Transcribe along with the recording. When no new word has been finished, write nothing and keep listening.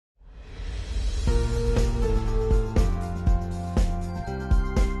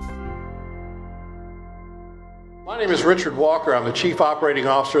name is Richard Walker. I'm the Chief Operating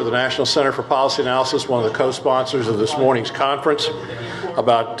Officer of the National Center for Policy Analysis, one of the co-sponsors of this morning's conference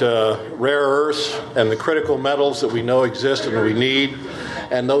about rare earths and the critical metals that we know exist and that we need,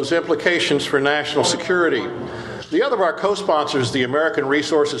 and those implications for national security. The other of our co-sponsors, the American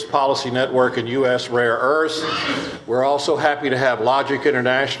Resources Policy Network and U.S. Rare Earths. We're also happy to have Logic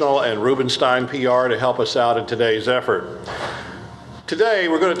International and Rubenstein PR to help us out in today's effort. Today,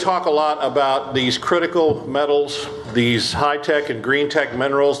 we're going to talk a lot about these critical metals, these high-tech and green-tech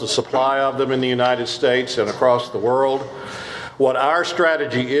minerals, the supply of them in the United States and across the world, what our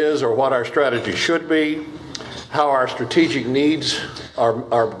strategy is or what our strategy should be, how our strategic needs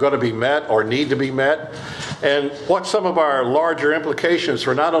are going to be met or need to be met, and what some of our larger implications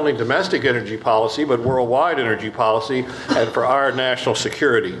for not only domestic energy policy, but worldwide energy policy and for our national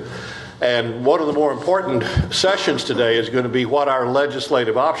security. And one of the more important sessions today is going to be what our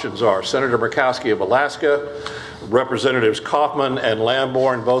legislative options are. Senator Murkowski of Alaska, Representatives Kaufman and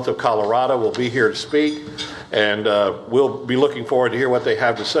Lamborn, both of Colorado, will be here to speak, and we'll be looking forward to hear what they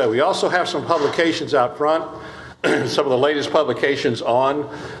have to say. We also have some publications out front, some of the latest publications on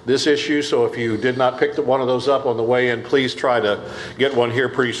this issue, so if you did not pick one of those up on the way in, please try to get one here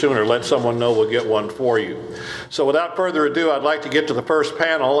pretty soon or let someone know we'll get one for you. So without further ado, I'd like to get to the first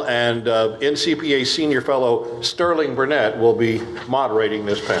panel, and NCPA Senior Fellow Sterling Burnett will be moderating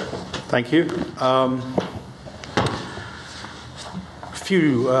this panel. Thank you. A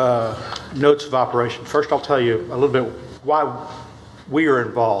few notes of operation. First, I'll tell you a little bit why we are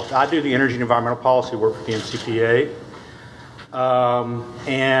involved. I do the energy and environmental policy work for the NCPA.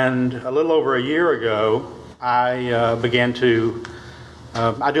 And a little over a year ago, I began to,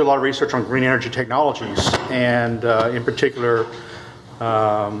 I do a lot of research on green energy technologies, and in particular,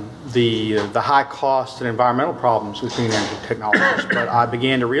 the high cost and environmental problems with green energy technologies. But I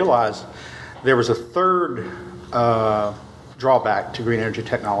began to realize there was a third drawback to green energy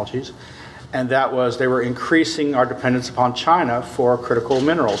technologies, and that was they were increasing our dependence upon China for critical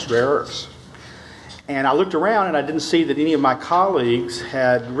minerals, rare earths. And I looked around and I didn't see that any of my colleagues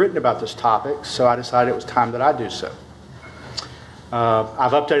had written about this topic, so I decided it was time that I do so.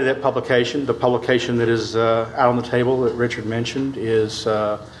 I've updated that publication. The publication that is out on the table that Richard mentioned is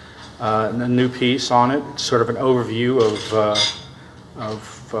a new piece on it. It's sort of an overview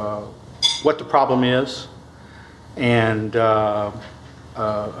of what the problem is, and a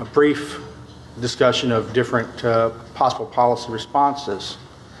brief discussion of different possible policy responses.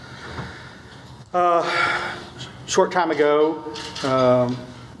 Short time ago,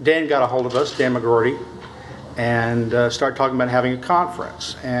 Dan got a hold of us, Dan McGroarty, and started talking about having a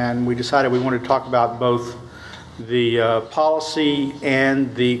conference. And we decided we wanted to talk about both the policy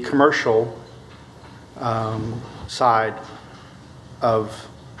and the commercial side of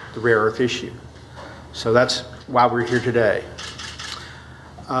the rare earth issue. So that's why we're here today.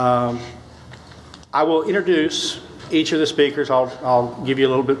 I will introduce each of the speakers. I'll give you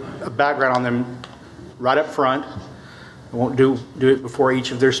a little bit of background on them right up front. I won't do it before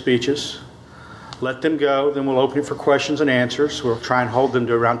each of their speeches. Let them go, then we'll open it for questions and answers. We'll try and hold them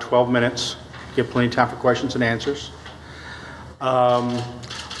to around 12 minutes, give plenty of time for questions and answers.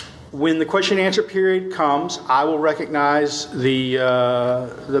 When the question and answer period comes, I will recognize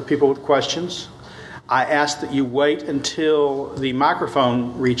the people with questions. I ask that you wait until the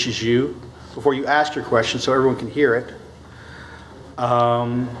microphone reaches you before you ask your question so everyone can hear it.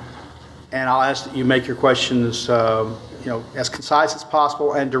 And I'll ask that you make your questions as concise as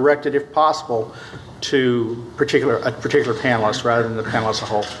possible and directed, if possible, to a particular panelist rather than the panel as a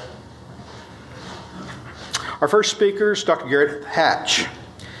whole. Our first speaker is Dr. Gareth Hatch.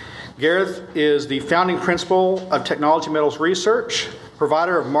 Gareth is the founding principal of Technology Metals Research,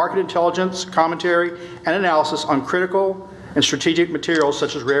 provider of market intelligence, commentary, and analysis on critical and strategic materials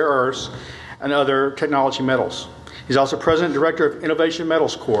such as rare earths and other technology metals. He's also president and director of Innovation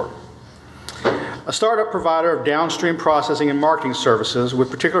Metals Corp, a startup provider of downstream processing and marketing services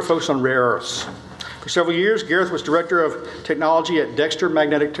with particular focus on rare earths. For several years, Gareth was director of technology at Dexter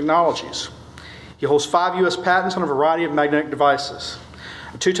Magnetic Technologies. He holds 5 U.S. patents on a variety of magnetic devices.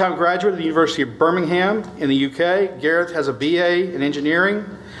 A 2-time graduate of the University of Birmingham in the UK, Gareth has a BA in engineering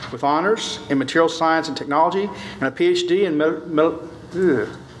with honors in material science and technology and a Ph.D. in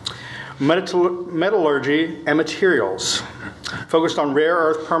metallurgy and materials, focused on rare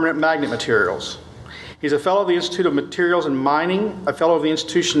earth permanent magnet materials. He's a fellow of the Institute of Materials and Mining, a fellow of the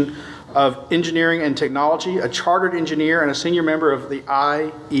Institution of Engineering and Technology, a chartered engineer, and a senior member of the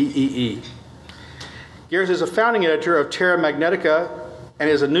IEEE. Gareth is a founding editor of Terra Magnetica and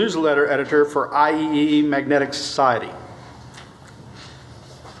is a newsletter editor for IEEE Magnetic Society.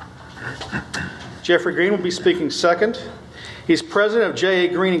 Jeffrey Green will be speaking second. He's president of J.A.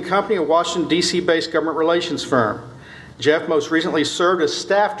 Green & Company, a Washington, D.C.-based government relations firm. Jeff most recently served as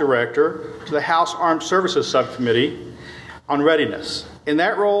staff director to the House Armed Services Subcommittee on Readiness. In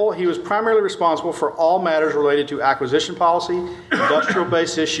that role, he was primarily responsible for all matters related to acquisition policy,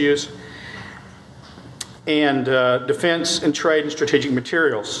 industrial-based issues, and defense and trade and strategic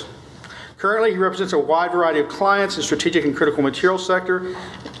materials. Currently, he represents a wide variety of clients in strategic and critical materials sector,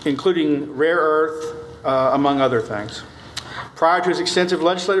 including rare earth, among other things. Prior to his extensive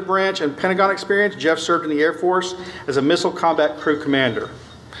legislative branch and Pentagon experience, Jeff served in the Air Force as a missile combat crew commander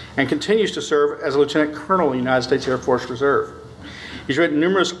and continues to serve as a lieutenant colonel in the United States Air Force Reserve. He's written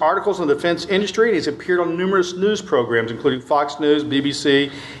numerous articles in the defense industry, and he's appeared on numerous news programs, including Fox News,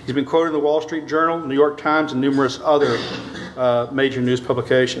 BBC. He's been quoted in the Wall Street Journal, New York Times, and numerous other major news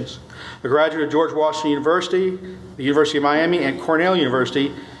publications. A graduate of George Washington University, the University of Miami, and Cornell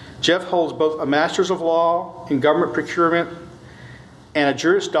University, Jeff holds both a Master's of Law in Government Procurement and a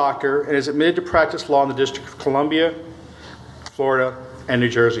Juris Doctor, and is admitted to practice law in the District of Columbia, Florida, and New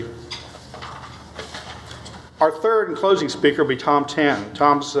Jersey. Our third and closing speaker will be Tom Tanton.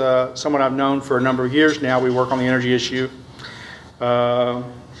 Tom's someone I've known for a number of years now. We work on the energy issue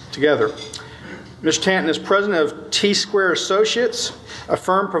together. Mr. Tanton is president of T2 Associates, a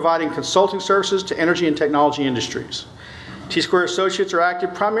firm providing consulting services to energy and technology industries. T2 Associates are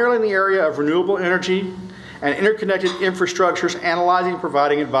active primarily in the area of renewable energy and interconnected infrastructures, analyzing and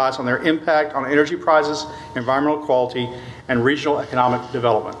providing advice on their impact on energy prices, environmental quality, and regional economic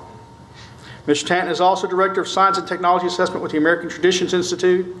development. Mr. Tanton is also Director of Science and Technology Assessment with the American Traditions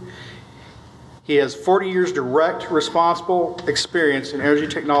Institute. He has 40 years direct responsible experience in energy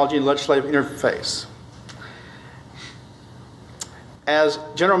technology and legislative interface. As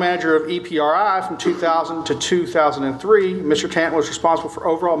General Manager of EPRI from 2000 to 2003, Mr. Tanton was responsible for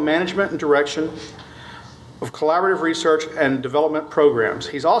overall management and direction of collaborative research and development programs.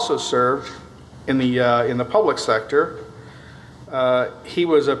 He's also served in the public sector. He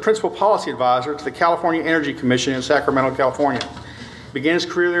was a principal policy advisor to the California Energy Commission in Sacramento, California. Began his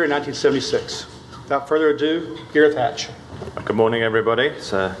career there in 1976. Without further ado, Gareth Hatch. Good morning, everybody.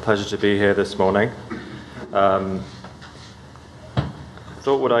 It's a pleasure to be here this morning.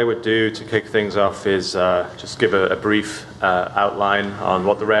 Thought what I would do to kick things off is just give a brief outline on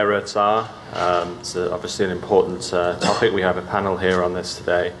what the rare earths are. It's obviously an important topic. We have a panel here on this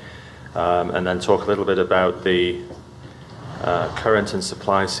today. And then talk a little bit about the current and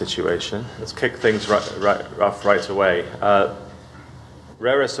supply situation. Let's kick things off right away.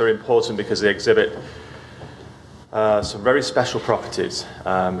 Rare earths are important because they exhibit some very special properties.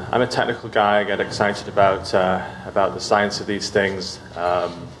 I'm a technical guy. I get excited about the science of these things.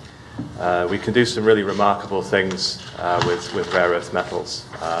 We can do some really remarkable things with rare earth metals.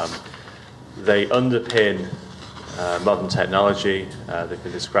 They underpin modern technology. They've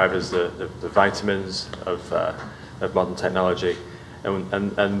been described as the vitamins of modern technology,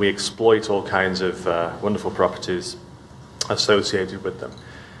 and we exploit all kinds of wonderful properties associated with them.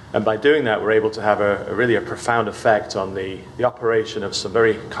 And by doing that, we're able to have a really profound effect on the operation of some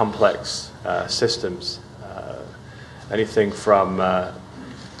very complex systems. Anything from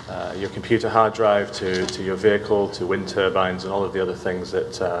your computer hard drive to your vehicle to wind turbines and all of the other things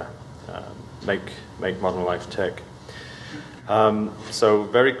that make modern life tick. So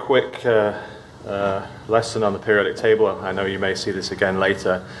very quick lesson on the periodic table. I know you may see this again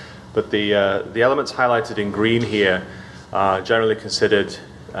later, but the elements highlighted in green here are generally considered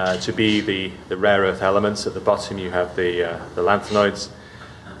to be the rare earth elements. At the bottom you have the lanthanoids,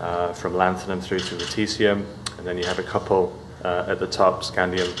 from lanthanum through to lutetium, and then you have a couple at the top,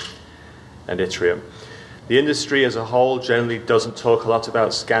 scandium and yttrium. The industry as a whole generally doesn't talk a lot about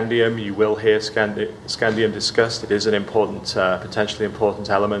scandium. You will hear scandium discussed. It is an important, potentially important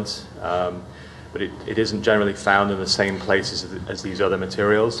element, but it isn't generally found in the same places as these other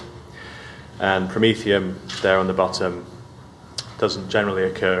materials. And promethium, there on the bottom, doesn't generally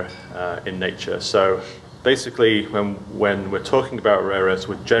occur in nature. So basically, when we're talking about rare earths,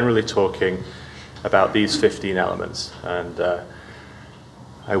 we're generally talking about these 15 elements. And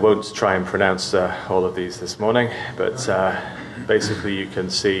I won't try and pronounce all of these this morning, but basically you can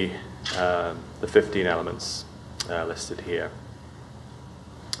see the 15 elements listed here.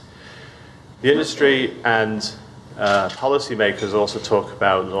 The industry and policymakers also talk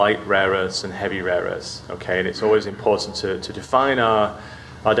about light rare earths and heavy rare earths. Okay, and it's always important to define our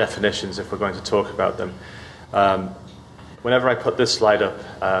definitions if we're going to talk about them. Whenever I put this slide up,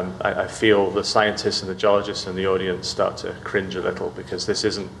 I feel the scientists and the geologists in the audience start to cringe a little, because this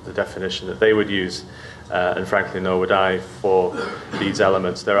isn't the definition that they would use, and frankly, nor would I, for these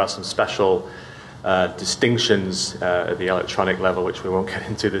elements. There are some special distinctions at the electronic level, which we won't get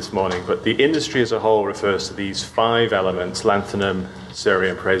into this morning. But the industry as a whole refers to these 5 elements, lanthanum,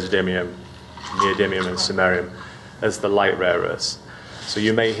 cerium, praseodymium, neodymium, and samarium, as the light rare earths. So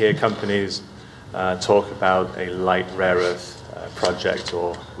you may hear companies talk about a light rare earth project,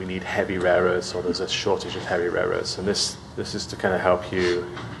 or we need heavy rare earths, or there's a shortage of heavy rare earths. And this is to kind of help you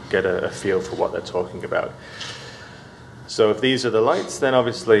get a feel for what they're talking about. So if these are the lights, then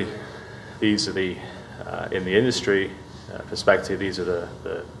obviously these are the, in the industry perspective, these are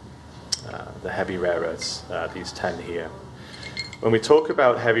the heavy rare earths, these 10 here. When we talk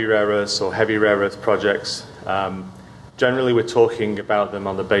about heavy rare earths or heavy rare earth projects, generally we're talking about them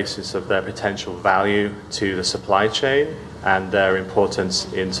on the basis of their potential value to the supply chain and their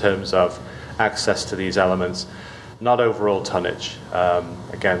importance in terms of access to these elements, not overall tonnage.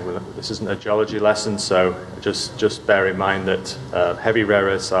 Again, this isn't a geology lesson, so just bear in mind that heavy rare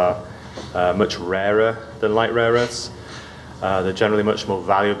earths are much rarer than light rare earths. They're generally much more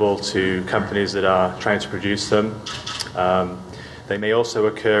valuable to companies that are trying to produce them. They may also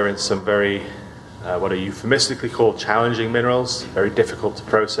occur in some very, what are euphemistically called challenging minerals, very difficult to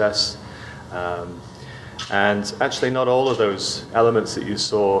process. And actually not all of those elements that you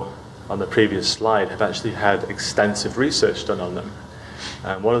saw on the previous slide have actually had extensive research done on them.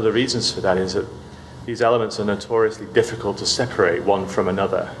 And one of the reasons for that is that these elements are notoriously difficult to separate one from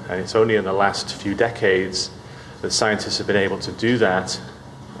another. And it's only in the last few decades that scientists have been able to do that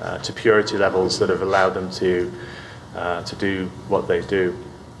to purity levels that have allowed them to do what they do.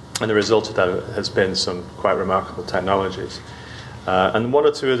 And the result of that has been some quite remarkable technologies. And 1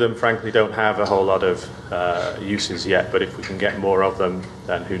 or 2 of them, frankly, don't have a whole lot of uses yet, but if we can get more of them,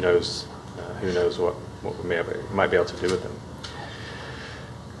 then who knows what we might be able to do with them.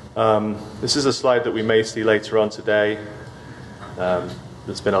 This is a slide that we may see later on today.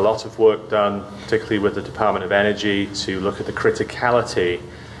 There's been a lot of work done, particularly with the Department of Energy, to look at the criticality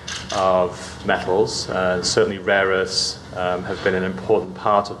of metals. Certainly rare earths have been an important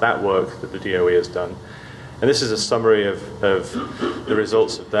part of that work that the DOE has done. And this is a summary of the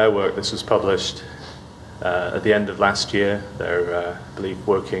results of their work. This was published at the end of last year. They're, I believe,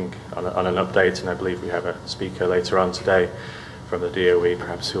 working on an update, and I believe we have a speaker later on today from the DOE,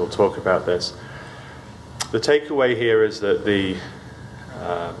 perhaps, who will talk about this. The takeaway here is that the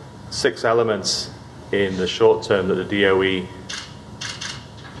 6 elements in the short term that the DOE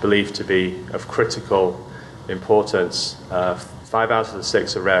believe to be of critical importance, 5 out of the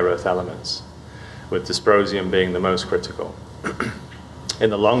 6 are rare earth elements, with dysprosium being the most critical. In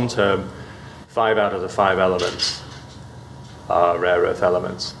the long term, 5 out of the 5 elements are rare earth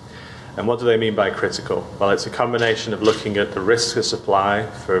elements. And what do they mean by critical? Well, it's a combination of looking at the risk of supply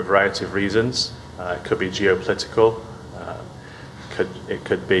for a variety of reasons. It could be geopolitical, it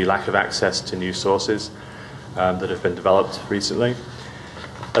could be lack of access to new sources that have been developed recently,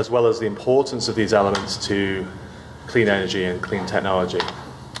 as well as the importance of these elements to clean energy and clean technology.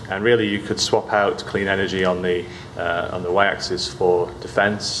 And really, you could swap out clean energy on the y-axis for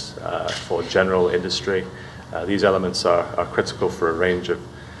defense, for general industry. These elements are critical for a range of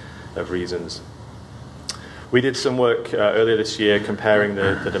reasons. We did some work earlier this year comparing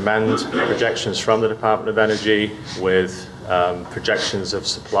the demand projections from the Department of Energy with projections of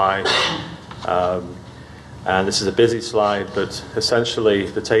supply. And this is a busy slide, but essentially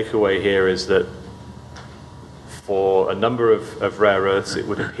the takeaway here is that for a number of rare earths, it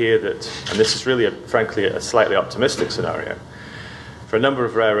would appear that, and this is really, frankly, a slightly optimistic scenario, for a number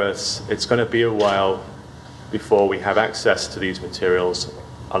of rare earths, it's going to be a while before we have access to these materials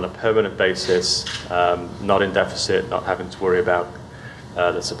on a permanent basis, not in deficit, not having to worry about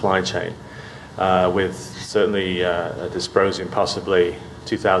the supply chain, with certainly dysprosium possibly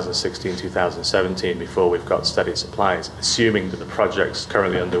 2016, 2017 before we've got steady supplies, assuming that the projects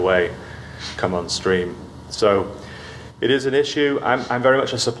currently underway come on stream. So it is an issue. I'm very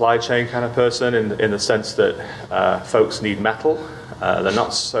much a supply chain kind of person in the sense that folks need metal. They're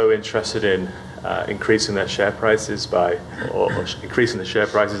not so interested in increasing their share prices or increasing the share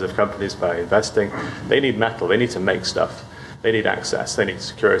prices of companies by investing. They need metal. They need to make stuff. They need access. They need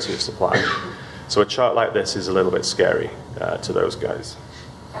security of supply. So a chart like this is a little bit scary to those guys.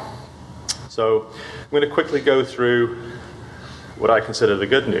 So I'm going to quickly go through what I consider the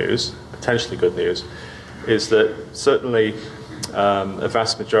good news, potentially good news, is that certainly a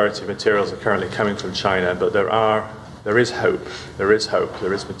vast majority of materials are currently coming from China, but there is hope. There is hope.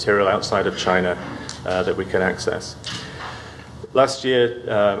 There is material outside of China that we can access. Last year,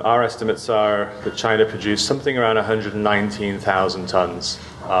 our estimates are that China produced something around 119,000 tons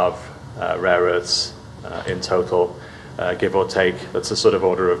of rare earths in total, give or take. That's a sort of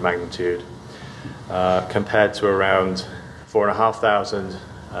order of magnitude. compared to around 4,500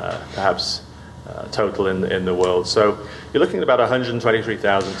 perhaps total in the world. So you're looking at about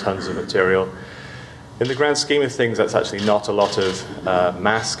 123,000 tons of material. In the grand scheme of things, that's actually not a lot of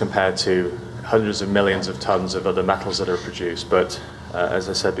mass compared to hundreds of millions of tons of other metals that are produced. But as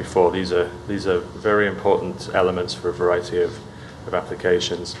I said before, these are very important elements for a variety of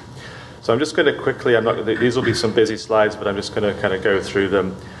applications. So I'm just going to quickly, these will be some busy slides, but I'm just going to kind of go through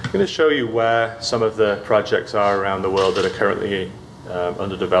them. I'm going to show you where some of the projects are around the world that are currently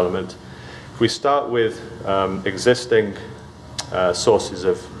under development. If we start with existing sources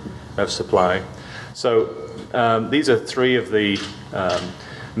of supply. So these are three of the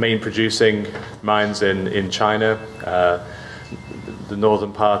main producing mines in China. The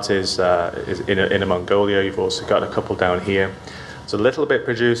northern part is in Mongolia. You've also got a couple down here. It's a little bit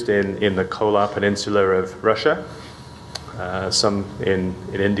produced in the Kolar Peninsula of Russia, some in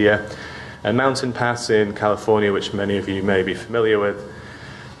India, and Mountain Pass in California, which many of you may be familiar with,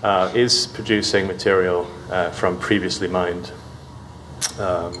 is producing material from previously mined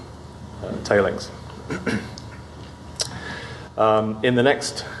tailings. In the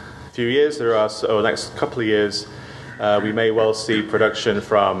next few years, next couple of years, we may well see production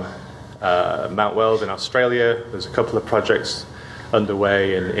from Mount Weld in Australia. There's a couple of projects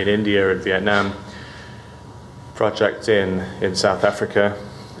underway in India and Vietnam, project in South Africa.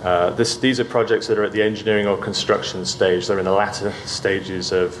 These are projects that are at the engineering or construction stage. They're in the latter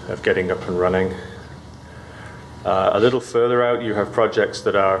stages of getting up and running. A little further out, you have projects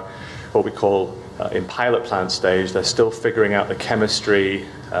that are what we call in pilot plant stage. They're still figuring out the chemistry,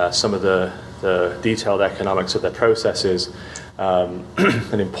 some of the detailed economics of their processes.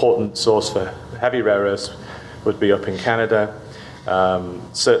 An important source for heavy rare earths would be up in Canada.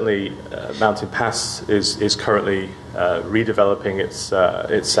 Certainly, Mountain Pass is currently redeveloping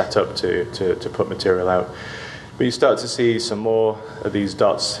its setup to put material out. But you start to see some more of these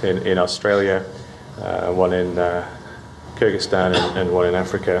dots in Australia, one in Kyrgyzstan and one in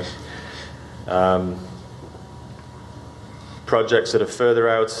Africa. Projects that are further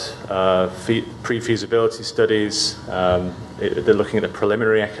out, pre-feasibility studies, they're looking at the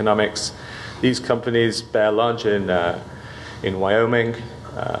preliminary economics. These companies bear large in Wyoming,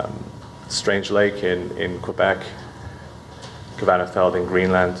 Strange Lake in Quebec, Kvanefjeld in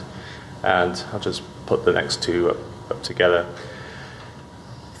Greenland, and I'll just put the next two up together.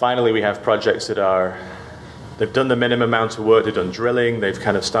 Finally, we have projects that they've done the minimum amount of work, they've done drilling, they've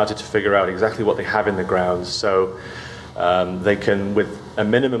kind of started to figure out exactly what they have in the ground, so they can, with a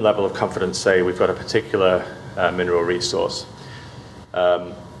minimum level of confidence, say we've got a particular mineral resource.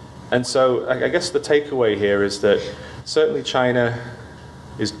 And so I guess the takeaway here is that certainly China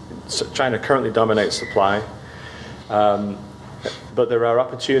currently dominates supply, but there are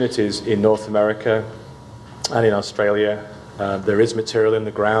opportunities in North America and in Australia. There is material in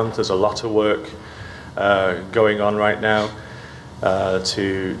the ground. There's a lot of work going on right now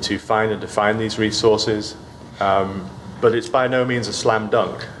to find and define these resources, but it's by no means a slam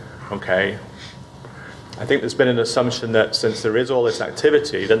dunk. Okay. I think there's been an assumption that since there is all this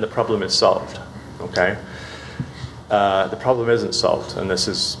activity, then the problem is solved. Okay. The problem isn't solved, and this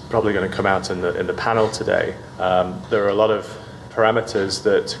is probably going to come out in the panel today. There are a lot of parameters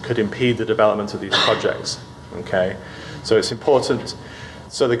that could impede the development of these projects. Okay, so it's important.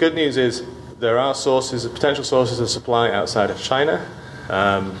 So the good news is there are potential sources of supply outside of China.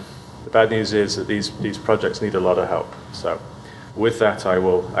 The bad news is that these projects need a lot of help. So with that, I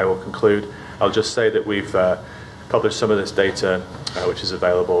will conclude. I'll just say that we've published some of this data, which is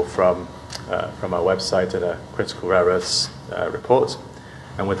available from our website in a critical rare earths report.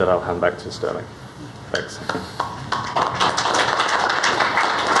 And with that, I'll hand back to Sterling. Thanks.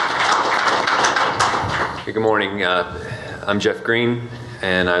 Good morning. I'm Jeff Green,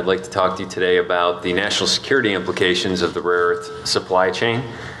 and I'd like to talk to you today about the national security implications of the rare earth supply chain,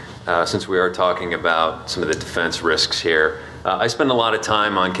 since we are talking about some of the defense risks here. I spend a lot of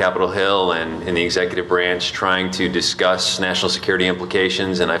time on Capitol Hill and in the executive branch trying to discuss national security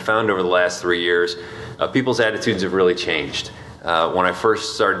implications, and I found over the last 3 years, people's attitudes have really changed. When I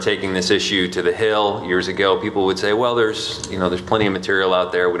first started taking this issue to the Hill years ago, people would say, well, there's plenty of material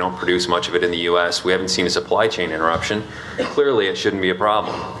out there. We don't produce much of it in the U.S. We haven't seen a supply chain interruption. Clearly, it shouldn't be a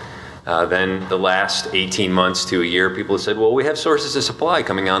problem. Then the last 18 months to a year, people have said, well, we have sources of supply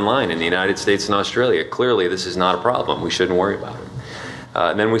coming online in the United States and Australia. Clearly, this is not a problem. We shouldn't worry about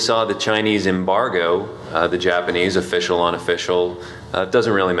it. Then we saw the Chinese embargo, the Japanese, official, unofficial.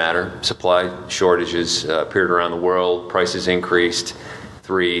 Doesn't really matter. Supply shortages appeared around the world. Prices increased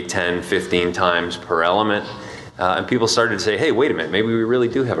 3, 10, 15 times per element. And people started to say, hey, wait a minute, maybe we really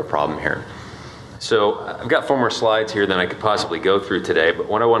do have a problem here. So I've got 4 more slides here than I could possibly go through today, but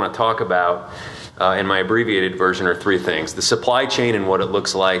what I want to talk about in my abbreviated version are 3 things: the supply chain and what it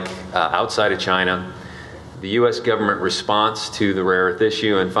looks like outside of China, the U.S. government response to the rare earth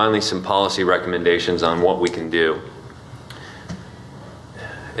issue, and finally some policy recommendations on what we can do.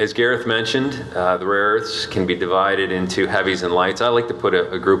 As Gareth mentioned, the rare earths can be divided into heavies and lights. I like to put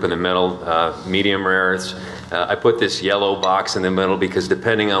a group in the middle, medium rare earths. I put this yellow box in the middle because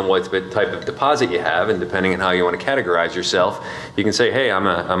depending on what type of deposit you have and depending on how you want to categorize yourself, you can say, hey, I'm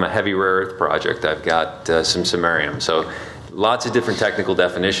a heavy rare earth project. I've got some samarium. So lots of different technical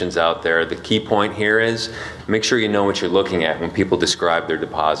definitions out there. The key point here is make sure you know what you're looking at when people describe their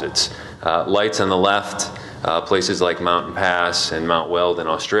deposits. Lights on the left, places like Mountain Pass and Mount Weld in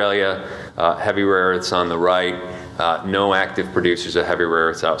Australia, heavy rare earths on the right, no active producers of heavy rare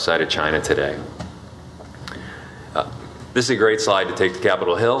earths outside of China today. This is a great slide to take to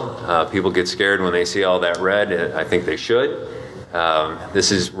Capitol Hill. People get scared when they see all that red. I think they should.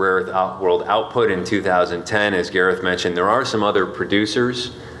 This is rare earth world output in 2010. As Gareth mentioned, there are some other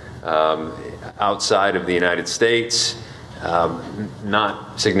producers outside of the United States.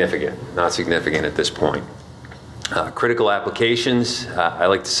 Not significant at this point. Critical applications, I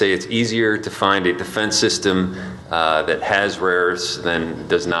like to say it's easier to find a defense system that has rare earths than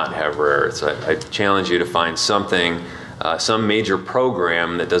does not have rare earths. I challenge you to find something, some major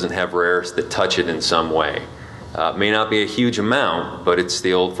program that doesn't have rare earths that touch it in some way. May not be a huge amount, but it's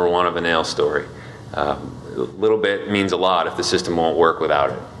the old for want of a nail story. A little bit means a lot if the system won't work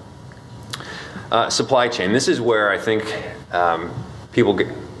without it. Supply chain, this is where I think people get,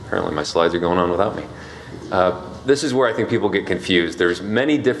 apparently my slides are going on without me. This is where I think people get confused. There's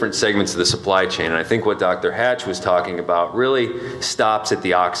many different segments of the supply chain, and I think what Dr. Hatch was talking about really stops at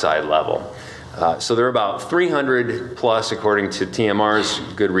the oxide level. So there are about 300 plus, according to TMR's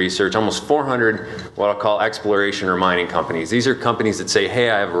good research, almost 400 what I'll call exploration or mining companies. These are companies that say,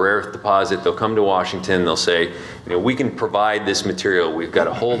 hey, I have a rare earth deposit. They'll come to Washington. They'll say, we can provide this material. We've got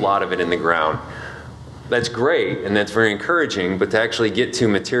a whole lot of it in the ground. That's great, and that's very encouraging, but to actually get to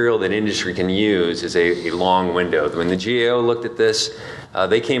material that industry can use is a long window. When the GAO looked at this,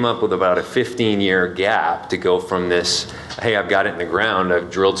 they came up with about a 15-year gap to go from this, hey, I've got it in the ground,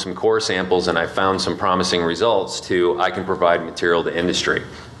 I've drilled some core samples and I found some promising results, to I can provide material to industry.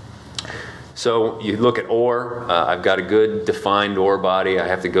 So you look at ore, I've got a good defined ore body I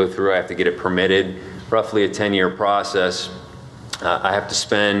have to go through, I have to get it permitted, roughly a 10-year process. I have to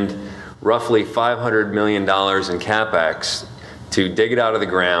spend roughly $500 million in CapEx to dig it out of the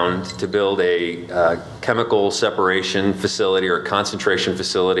ground, to build a chemical separation facility or a concentration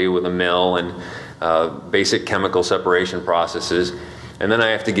facility with a mill and basic chemical separation processes. And then I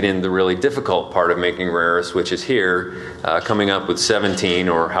have to get into the really difficult part of making rare earths, which is here, coming up with 17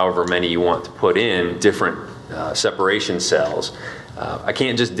 or however many you want to put in different separation cells. I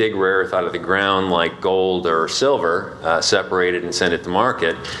can't just dig rare earth out of the ground like gold or silver, separate it and send it to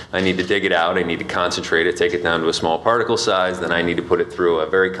market. I need to dig it out, I need to concentrate it, take it down to a small particle size, then I need to put it through a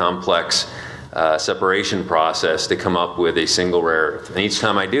very complex separation process to come up with a single rare earth. And each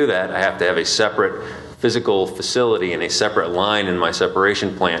time I do that, I have to have a separate physical facility and a separate line in my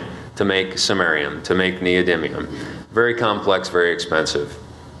separation plant to make samarium, to make neodymium. Very complex, very expensive.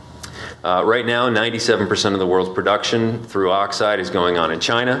 Right now, 97% of the world's production through oxide is going on in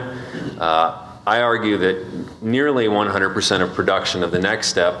China. I argue that nearly 100% of production of the next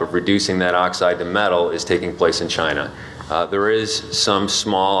step of reducing that oxide to metal is taking place in China. There is some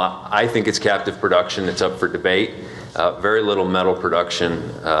small, I think it's captive production that's up for debate. Very little metal production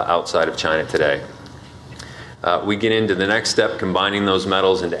outside of China today. We get into the next step, combining those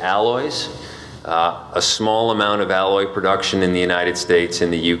metals into alloys. A small amount of alloy production in the United States,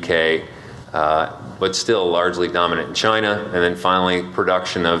 in the UK, but still largely dominant in China. And then finally,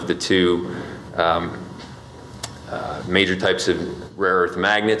 production of the two major types of rare earth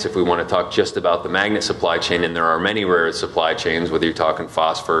magnets, if we want to talk just about the magnet supply chain, and there are many rare earth supply chains, whether you're talking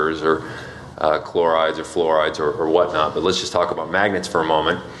phosphors or chlorides or fluorides or whatnot. But let's just talk about magnets for a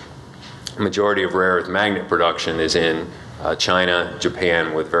moment. The majority of rare earth magnet production is in China,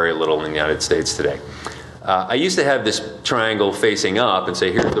 Japan, with very little in the United States today. I used to have this triangle facing up and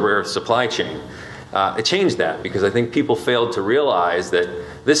say, here's the rare earth supply chain. I changed that because I think people failed to realize that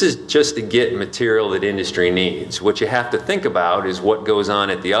this is just to get material that industry needs. What you have to think about is what goes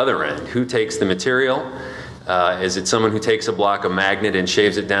on at the other end. Who takes the material? Is it someone who takes a block of magnet and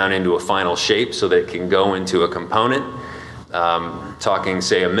shaves it down into a final shape so that it can go into a component? Talking,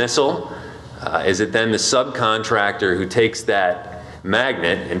 say, a missile. Is it then the subcontractor who takes that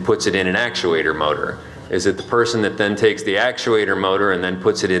magnet and puts it in an actuator motor? Is it the person that then takes the actuator motor and then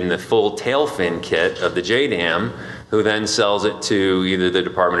puts it in the full tail fin kit of the JDAM, who then sells it to either the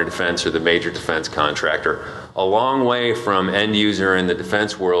Department of Defense or the major defense contractor? A long way from end user in the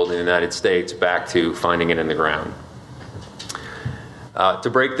defense world in the United States back to finding it in the ground. To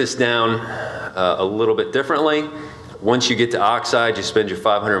break this down a little bit differently, once you get to oxide, you spend your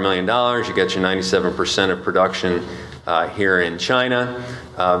 $500 million, you get your 97% of production here in China.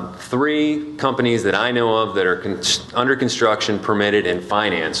 3 companies that I know of that are under construction, permitted, and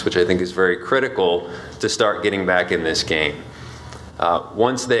financed, which I think is very critical to start getting back in this game.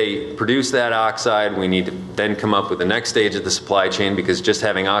 Once they produce that oxide, we need to then come up with the next stage of the supply chain, because just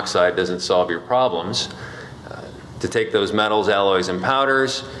having oxide doesn't solve your problems. To take those metals, alloys, and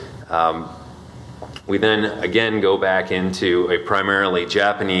powders, we then again go back into a primarily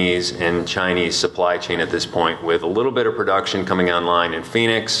Japanese and Chinese supply chain at this point, with a little bit of production coming online in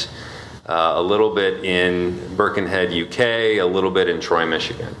Phoenix, a little bit in Birkenhead, UK, a little bit in Troy,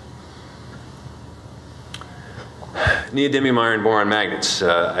 Michigan. Neodymium iron boron magnets.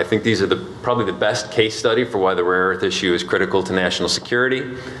 I think these are probably the best case study for why the rare earth issue is critical to national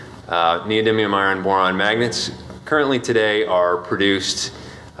security. Neodymium iron boron magnets currently today are produced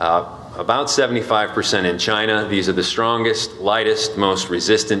about 75% in China. These are the strongest, lightest, most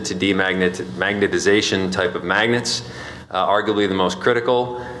resistant to demagnetization type of magnets, arguably the most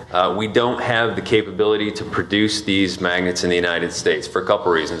critical. We don't have the capability to produce these magnets in the United States for a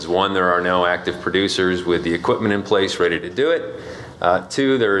couple reasons. One, there are no active producers with the equipment in place ready to do it.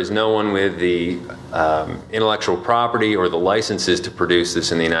 2, there is no one with the intellectual property or the licenses to produce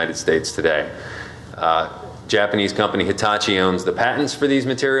this in the United States today. Japanese company Hitachi owns the patents for these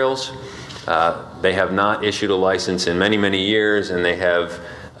materials. They have not issued a license in many, many years, and they have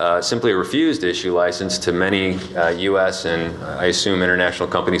simply refused to issue license to many U.S. and I assume international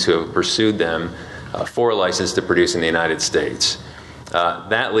companies who have pursued them for a license to produce in the United States.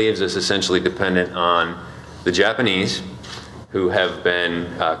 That leaves us essentially dependent on the Japanese, who have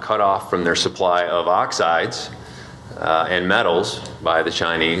been cut off from their supply of oxides and metals by the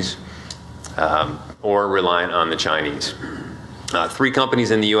Chinese, or reliant on the Chinese. 3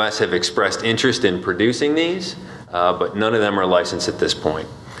 companies in the U.S. have expressed interest in producing these, but none of them are licensed at this point.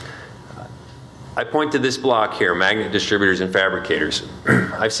 I point to this block here, magnet distributors and fabricators.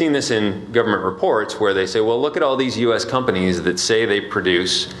 I've seen this in government reports where they say, well, look at all these U.S. companies that say they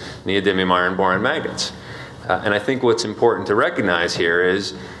produce neodymium iron boron magnets. And I think what's important to recognize here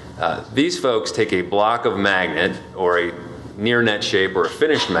is these folks take a block of magnet, or a near net shape or a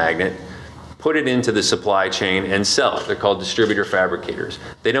finished magnet, put it into the supply chain and sell it. They're called distributor fabricators.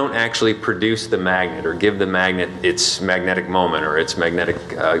 They don't actually produce the magnet or give the magnet its magnetic moment or its magnetic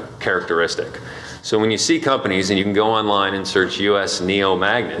characteristic. So when you see companies, and you can go online and search US Neo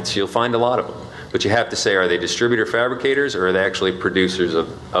magnets, you'll find a lot of them. But you have to say, are they distributor fabricators or are they actually producers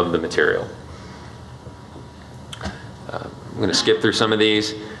of the material? I'm going to skip through some of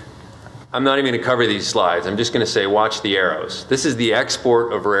these. I'm not even going to cover these slides. I'm just going to say, watch the arrows. This is the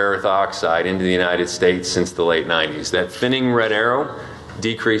export of rare earth oxide into the United States since the late 90s. That thinning red arrow,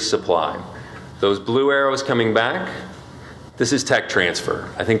 decreased supply. Those blue arrows coming back, this is tech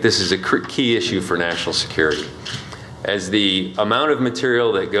transfer. I think this is a key issue for national security. As the amount of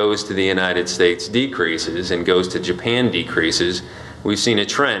material that goes to the United States decreases and goes to Japan decreases, we've seen a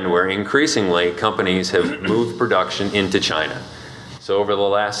trend where increasingly companies have moved production into China. So over the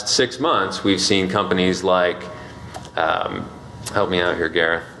last 6 months, we've seen companies like, help me out here,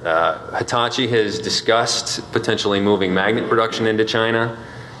 Gareth, Hitachi has discussed potentially moving magnet production into China.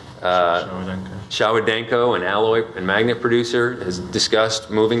 Shaodenko, an alloy and magnet producer, has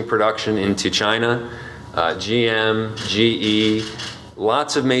discussed moving production into China. GM, GE,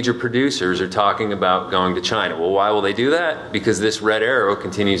 lots of major producers are talking about going to China. Well, why will they do that? Because this red arrow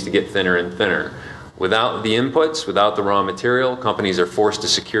continues to get thinner and thinner. Without the inputs, without the raw material, companies are forced to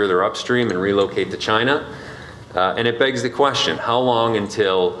secure their upstream and relocate to China. And it begs the question, how long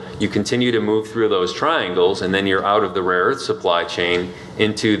until you continue to move through those triangles and then you're out of the rare earth supply chain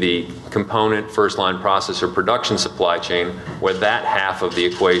into the component, first-line processor production supply chain, where that half of the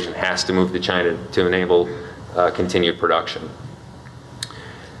equation has to move to China to enable continued production.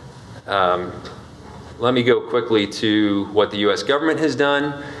 Let me go quickly to what the U.S. government has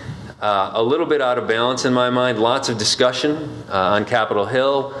done. A little bit out of balance in my mind. Lots of discussion on Capitol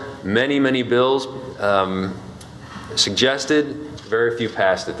Hill. Many, many bills suggested, very few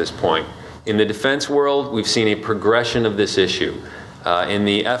passed at this point. In the defense world, we've seen a progression of this issue. In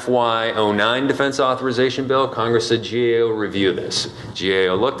the FY09 defense authorization bill, Congress said GAO review this.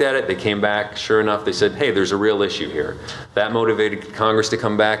 GAO looked at it, they came back, sure enough, they said, hey, there's a real issue here. That motivated Congress to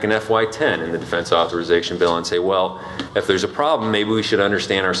come back in FY10 in the defense authorization bill and say, well, if there's a problem, maybe we should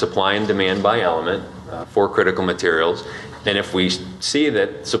understand our supply and demand by element for critical materials. And if we see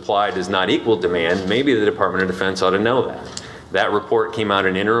that supply does not equal demand, maybe the Department of Defense ought to know that. That report came out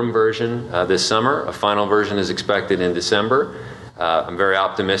an interim version this summer. A final version is expected in December. I'm very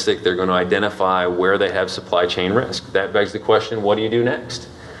optimistic they're going to identify where they have supply chain risk. That begs the question, what do you do next?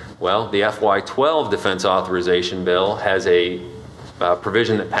 Well, the FY12 defense authorization bill has a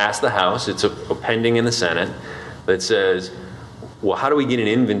provision that passed the House. It's pending in the Senate that says, well, how do we get an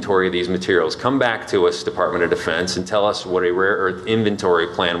inventory of these materials? Come back to us, Department of Defense, and tell us what a rare earth inventory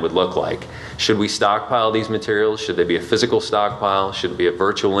plan would look like. Should we stockpile these materials? Should they be a physical stockpile? Should it be a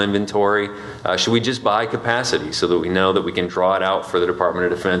virtual inventory? Should we just buy capacity so that we know that we can draw it out for the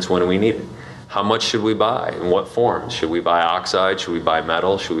Department of Defense when we need it? How much should we buy? In what forms? Should we buy oxide? Should we buy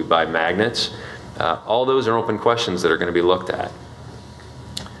metal? Should we buy magnets? All those are open questions that are going to be looked at.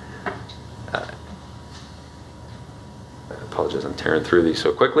 I apologize, I'm tearing through these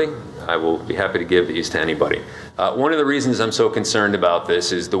so quickly. I will be happy to give these to anybody. One of the reasons I'm so concerned about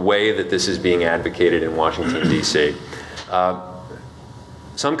this is the way that this is being advocated in Washington, D.C.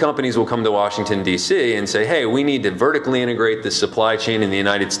 Some companies will come to Washington, D.C. and say, hey, we need to vertically integrate the supply chain in the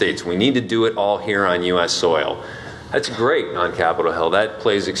United States. We need to do it all here on U.S. soil. That's great on Capitol Hill. That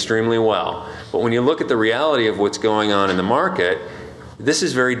plays extremely well. But when you look at the reality of what's going on in the market, this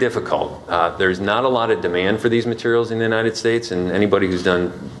is very difficult. There's not a lot of demand for these materials in the United States, and anybody who's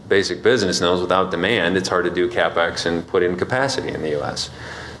done basic business knows without demand, it's hard to do CapEx and put in capacity in the U.S.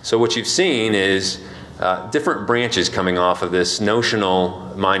 So what you've seen is different branches coming off of this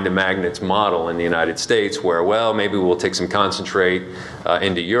notional mine-to-magnets model in the United States where, well, maybe we'll take some concentrate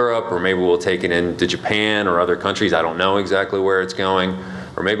into Europe, or maybe we'll take it into Japan or other countries. I don't know exactly where it's going.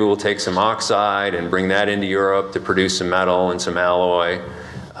 Or maybe we'll take some oxide and bring that into Europe to produce some metal and some alloy.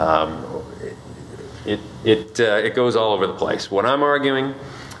 It goes all over the place. What I'm arguing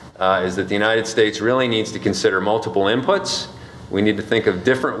is that the United States really needs to consider multiple inputs. We need to think of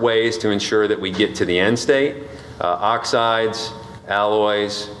different ways to ensure that we get to the end state. Oxides,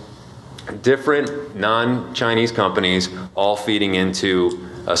 alloys, different non-Chinese companies all feeding into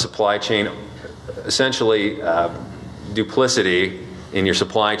a supply chain, essentially duplicity in your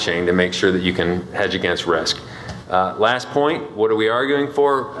supply chain to make sure that you can hedge against risk. Last point, what are we arguing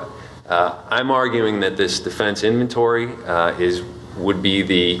for? I'm arguing that this defense inventory would be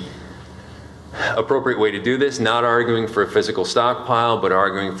the appropriate way to do this, not arguing for a physical stockpile, but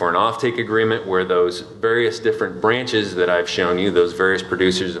arguing for an offtake agreement where those various different branches that I've shown you, those various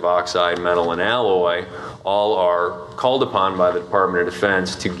producers of oxide, metal, and alloy, all are called upon by the Department of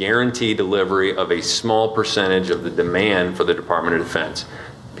Defense to guarantee delivery of a small percentage of the demand for the Department of Defense.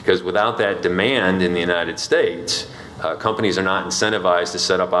 Because without that demand in the United States, companies are not incentivized to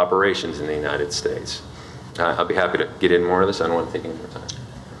set up operations in the United States. I'll be happy to get in more of this. I don't want to take any more time.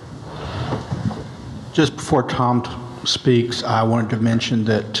 Just before Tom speaks, I wanted to mention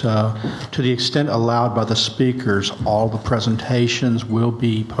that to the extent allowed by the speakers, all the presentations will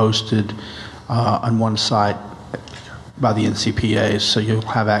be posted on one site by the NCPA, so you'll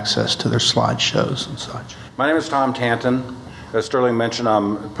have access to their slideshows and such. My name is Tom Tanton. As Sterling mentioned,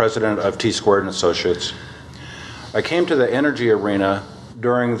 I'm president of T2 Associates. I came to the energy arena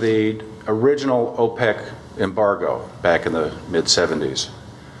during the original OPEC embargo back in the mid-'70s.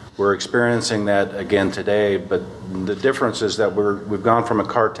 We're experiencing that again today, but the difference is that we've gone from a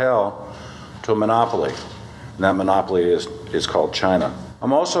cartel to a monopoly, and that monopoly is called China.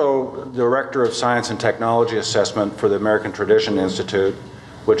 I'm also Director of Science and Technology Assessment for the American Tradition Institute,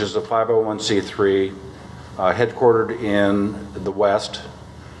 which is a 501c3 headquartered in the West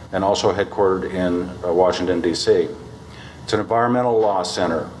and also headquartered in Washington, D.C. It's an environmental law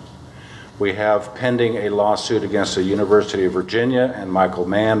center. We have pending a lawsuit against the University of Virginia and Michael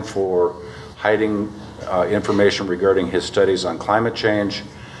Mann for hiding information regarding his studies on climate change.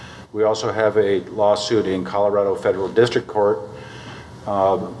 We also have a lawsuit in Colorado Federal District Court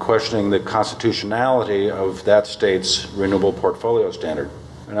questioning the constitutionality of that state's renewable portfolio standard.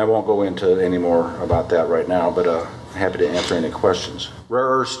 And I won't go into any more about that right now, but I'm happy to answer any questions. Rare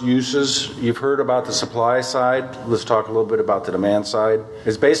earth uses, you've heard about the supply side. Let's talk a little bit about the demand side.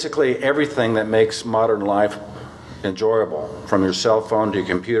 It's basically everything that makes modern life enjoyable, from your cell phone to your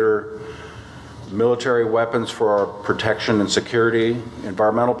computer, military weapons for our protection and security,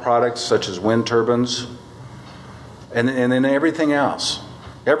 environmental products such as wind turbines, and then everything else.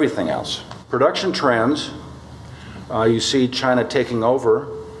 Everything else. Production trends You see China taking over,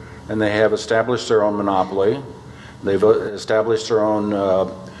 and they have established their own monopoly. They've established their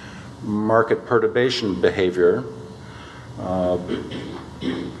own market perturbation behavior.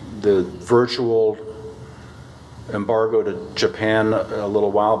 The virtual embargo to Japan a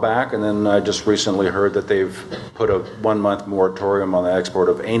little while back, and then I just recently heard that they've put a 1-month moratorium on the export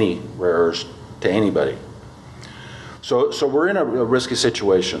of any rare earths to anybody. So we're in a risky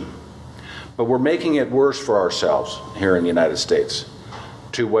situation, but we're making it worse for ourselves here in the United States.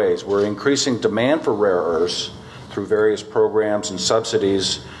 2 ways. We're increasing demand for rare earths through various programs and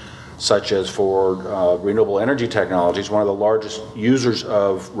subsidies, such as for renewable energy technologies. One of the largest users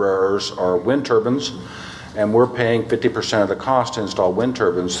of rare earths are wind turbines, and we're paying 50% of the cost to install wind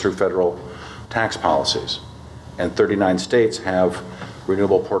turbines through federal tax policies. And 39 states have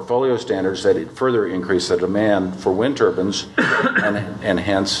renewable portfolio standards that further increase the demand for wind turbines and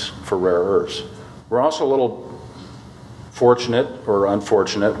hence for rare earths. We're also a little fortunate or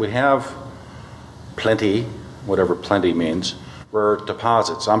unfortunate. We have plenty, whatever plenty means, rare earth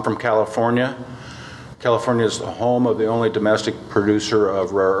deposits. I'm from California. California is the home of the only domestic producer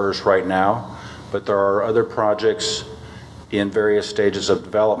of rare earths right now, but there are other projects in various stages of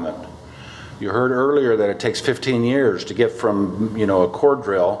development. You heard earlier that it takes 15 years to get from, a core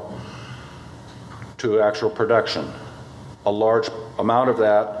drill to actual production. A large amount of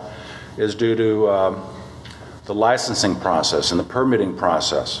that is due to the licensing process and the permitting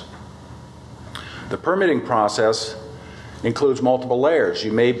process. The permitting process includes multiple layers.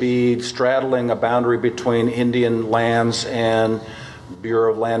 You may be straddling a boundary between Indian lands and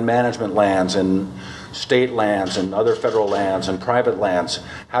Bureau of Land Management lands and state lands and other federal lands and private lands.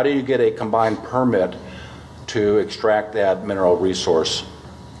 How do you get a combined permit to extract that mineral resource?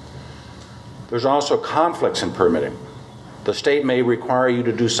 There's also conflicts in permitting. The state may require you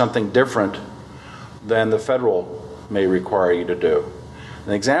to do something different than the federal may require you to do.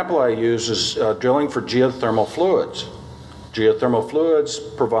 An example I use is drilling for geothermal fluids. Geothermal fluids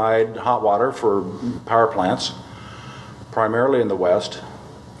provide hot water for power plants, primarily in the West.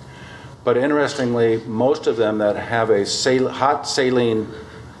 But interestingly, most of them that have a hot saline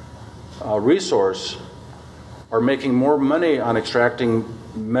resource are making more money on extracting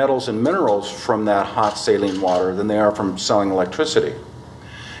metals and minerals from that hot saline water than they are from selling electricity.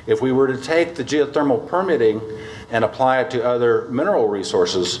 If we were to take the geothermal permitting and apply it to other mineral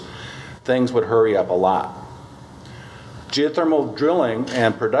resources, things would hurry up a lot. Geothermal drilling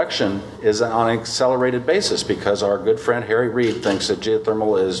and production is on an accelerated basis because our good friend Harry Reid thinks that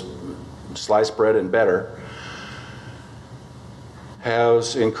geothermal is sliced bread and better,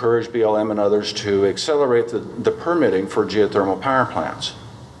 has encouraged BLM and others to accelerate the permitting for geothermal power plants.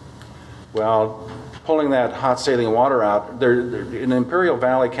 Well, pulling that hot saline water out, in Imperial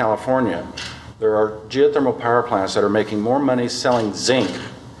Valley, California, there are geothermal power plants that are making more money selling zinc,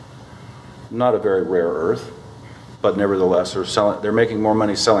 not a very rare earth, but nevertheless they're making more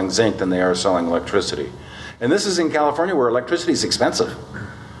money selling zinc than they are selling electricity. And this is in California where electricity is expensive.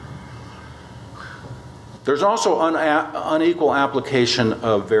 There's also unequal application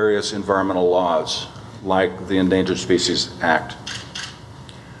of various environmental laws, like the Endangered Species Act.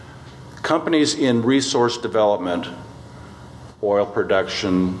 Companies in resource development, oil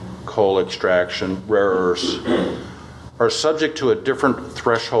production, coal extraction, rare earths, are subject to a different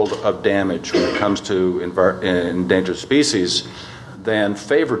threshold of damage when it comes to endangered species than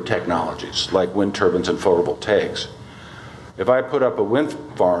favored technologies like wind turbines and photovoltaics. If I put up a wind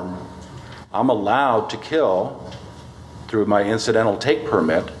farm, I'm allowed to kill, through my incidental take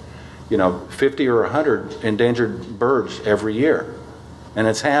permit, 50 or 100 endangered birds every year. And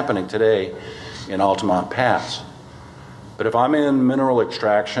it's happening today in Altamont Pass. But if I'm in mineral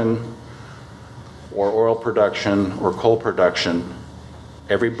extraction or oil production or coal production,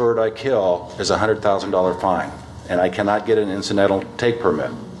 every bird I kill is a $100,000 fine, and I cannot get an incidental take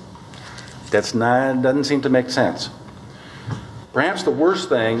permit. Doesn't seem to make sense. Perhaps the worst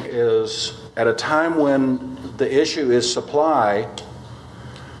thing is, at a time when the issue is supply,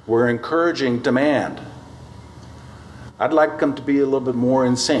 we're encouraging demand. I'd like them to be a little bit more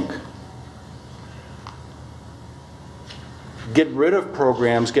in sync. Get rid of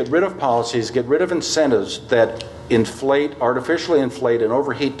programs, get rid of policies, get rid of incentives that artificially inflate and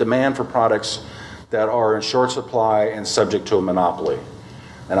overheat demand for products that are in short supply and subject to a monopoly.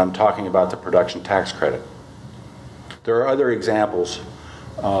 And I'm talking about the production tax credit. There are other examples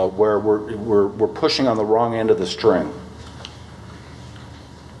where we're pushing on the wrong end of the string.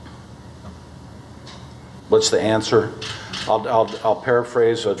 What's the answer? I'll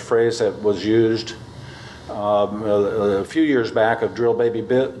paraphrase a phrase that was used a few years back of drill, baby,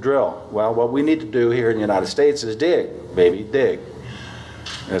 drill. Well, what we need to do here in the United States is dig, baby, dig.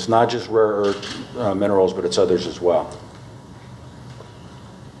 And it's not just rare earth minerals, but it's others as well.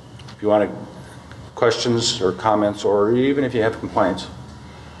 If you want questions or comments, or even if you have complaints,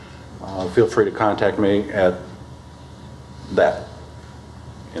 feel free to contact me at that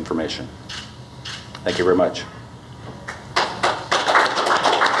information. Thank you very much.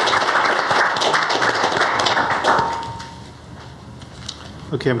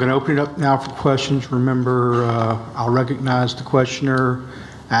 Okay, I'm going to open it up now for questions. Remember, I'll recognize the questioner,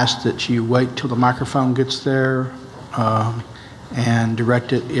 ask that you wait till the microphone gets there, and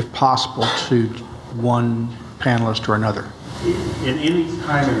direct it, if possible, to one panelist or another. In any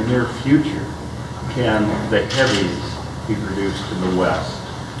time in the near future, can the heavies be produced in the West?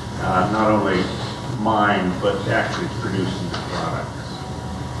 Not only mined, but actually produced into products?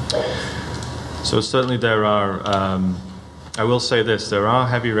 So certainly there are, I will say this, there are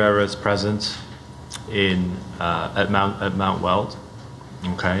heavy rare earths present at Mount Weld.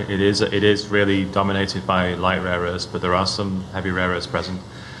 Okay, it is really dominated by light rare earths, but there are some heavy rare earths present.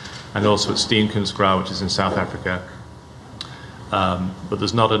 And also at Steenkunstgrauw, which is in South Africa. But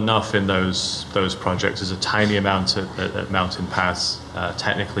there's not enough in those projects. There's a tiny amount at Mountain Pass.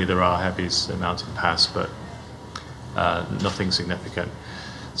 Technically, there are heavies at Mountain Pass, but nothing significant.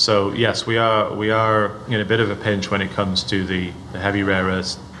 So yes, we are in a bit of a pinch when it comes to the heavy rare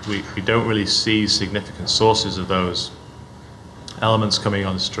earths. We don't really see significant sources of those elements coming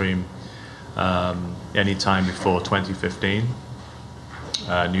on stream anytime before 2015.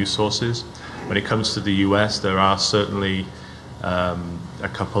 New sources. When it comes to the US, there are certainly a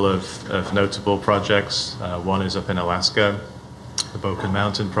couple of notable projects. One is up in Alaska, the Broken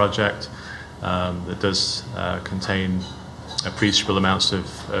Mountain project, that does contain appreciable amounts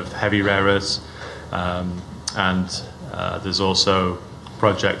of heavy rare earths. And there's also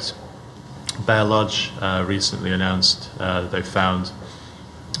Project Bear Lodge recently announced that they found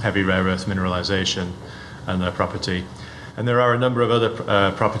heavy rare earth mineralization on their property. And there are a number of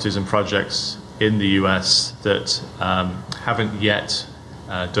other properties and projects in the US that haven't yet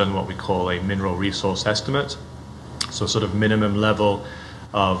done what we call a mineral resource estimate. So sort of minimum level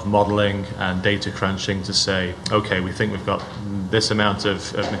of modeling and data crunching to say, okay, we think we've got this amount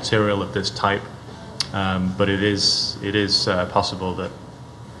of material of this type, but it is possible that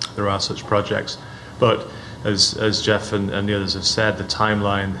there are such projects. But as Jeff and the others have said, the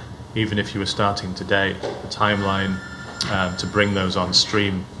timeline, even if you were starting today, the timeline to bring those on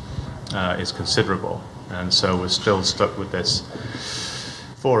stream is considerable. And so we're still stuck with this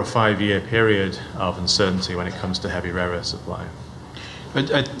 4 or 5 year period of uncertainty when it comes to heavy rare earth supply.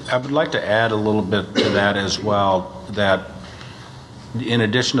 But I would like to add a little bit to that as well, that in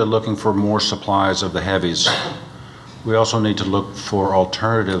addition to looking for more supplies of the heavies, we also need to look for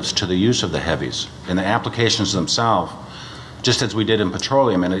alternatives to the use of the heavies and the applications themselves, just as we did in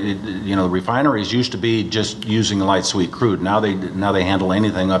petroleum. And refineries used to be just using light sweet crude. Now they handle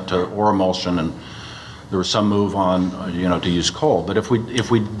anything up to ore emulsion, and there was some move on to use coal. But if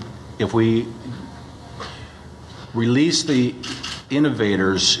we release the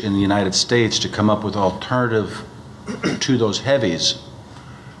innovators in the United States to come up with alternative to those heavies,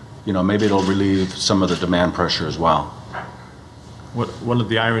 maybe it'll relieve some of the demand pressure as well. One of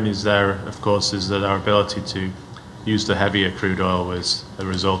the ironies there, of course, is that our ability to use the heavier crude oil was a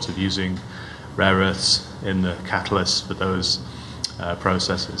result of using rare earths in the catalysts for those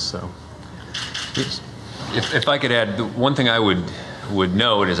processes. So, if I could add, the one thing I would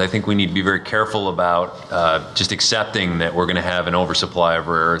note is I think we need to be very careful about just accepting that we're going to have an oversupply of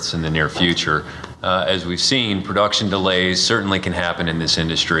rare earths in the near future. As we've seen, production delays certainly can happen in this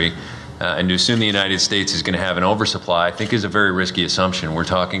industry. And to assume the United States is going to have an oversupply, I think, is a very risky assumption. We're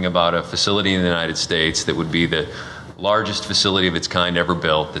talking about a facility in the United States that would be the largest facility of its kind ever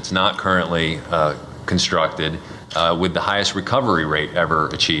built, that's not currently constructed, with the highest recovery rate ever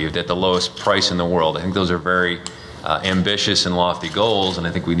achieved at the lowest price in the world. I think those are very ambitious and lofty goals, and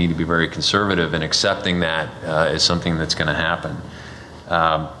I think we need to be very conservative in accepting that as something that's going to happen.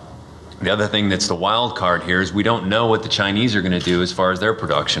 The other thing that's the wild card here is we don't know what the Chinese are going to do as far as their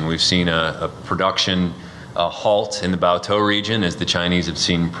production. We've seen a production halt in the Baotou region as the Chinese have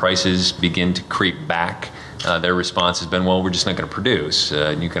seen prices begin to creep back. Their response has been, well, we're just not going to produce.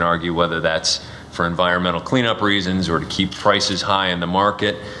 And you can argue whether that's for environmental cleanup reasons or to keep prices high in the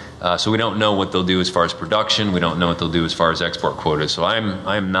market. So we don't know what they'll do as far as production. We don't know what they'll do as far as export quotas. So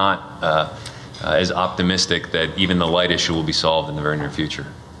I'm not as optimistic that even the light issue will be solved in the very near future.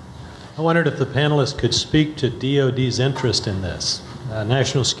 I wondered if the panelists could speak to DOD's interest in this.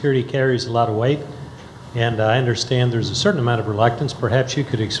 National security carries a lot of weight. And I understand there's a certain amount of reluctance. Perhaps you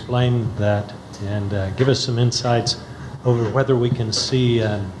could explain that and give us some insights over whether we can see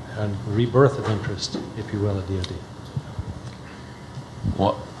a rebirth of interest, if you will, at DoD.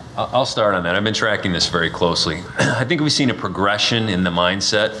 Well, I'll start on that. I've been tracking this very closely. I think we've seen a progression in the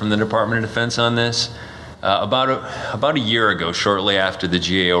mindset from the Department of Defense on this. About a year ago, shortly after the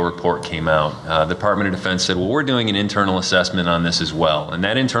GAO report came out, the Department of Defense said, well, we're doing an internal assessment on this as well. And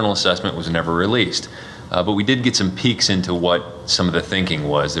that internal assessment was never released. But we did get some peeks into what some of the thinking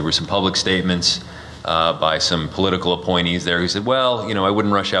was. There were some public statements by some political appointees there who said, well, I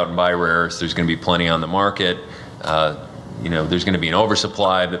wouldn't rush out and buy rare earths. There's going to be plenty on the market. There's going to be an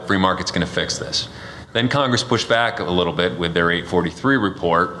oversupply. The free market's going to fix this. Then Congress pushed back a little bit with their 843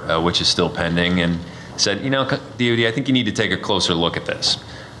 report, which is still pending, and said, DoD, I think you need to take a closer look at this.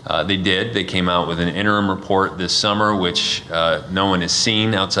 They did. They came out with an interim report this summer, which no one has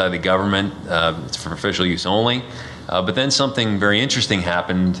seen outside the government. It's for official use only. But then something very interesting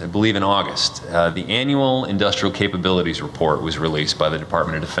happened, I believe in August. The annual industrial capabilities report was released by the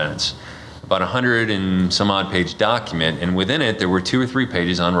Department of Defense. About 100 and some odd page document, and within it there were 2 or 3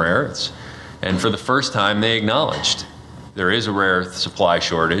 pages on rare earths. And for the first time they acknowledged there is a rare earth supply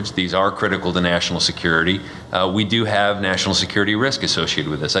shortage. These are critical to national security. We do have national security risk associated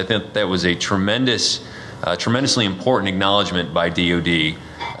with this. I think that was a tremendously important acknowledgement by DoD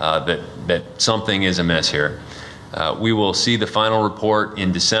that something is amiss here. We will see the final report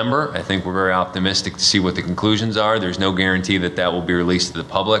in December. I think we're very optimistic to see what the conclusions are. There's no guarantee that will be released to the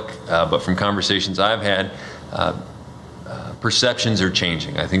public, but from conversations I've had, perceptions are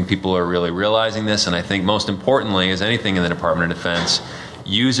changing. I think people are really realizing this, and I think most importantly, as anything in the Department of Defense,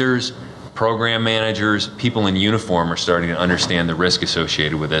 users, program managers, people in uniform are starting to understand the risk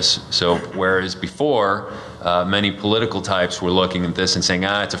associated with this. So whereas before, many political types were looking at this and saying,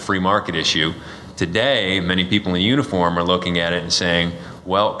 it's a free market issue, today, many people in uniform are looking at it and saying,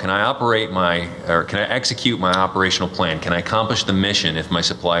 well, can I execute my operational plan? Can I accomplish the mission if my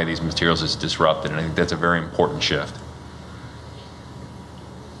supply of these materials is disrupted? And I think that's a very important shift.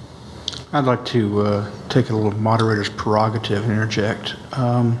 I'd like to take a little moderator's prerogative and interject.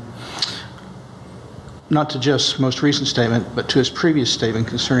 Not to Jeff's most recent statement, but to his previous statement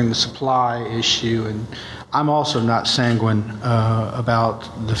concerning the supply issue. And I'm also not sanguine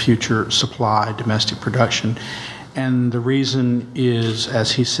about the future supply, domestic production. And the reason is,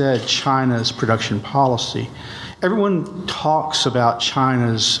 as he said, China's production policy. Everyone talks about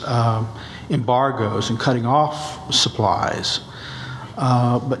China's embargoes and cutting off supplies.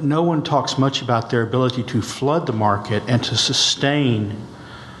 But no one talks much about their ability to flood the market and to sustain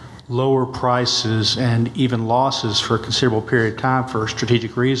lower prices and even losses for a considerable period of time for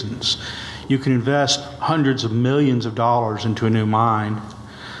strategic reasons. You can invest hundreds of millions of dollars into a new mine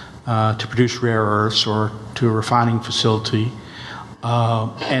to produce rare earths or to a refining facility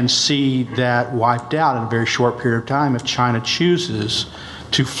and see that wiped out in a very short period of time if China chooses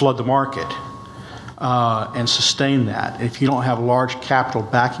to flood the market. And sustain that. If you don't have large capital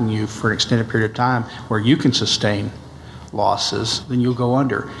backing you for an extended period of time where you can sustain losses, then you'll go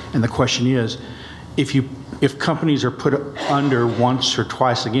under. And the question is, if companies are put under once or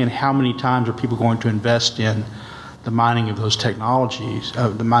twice again, how many times are people going to invest in the mining of those technologies,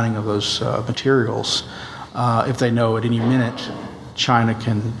 the mining of those materials, if they know at any minute China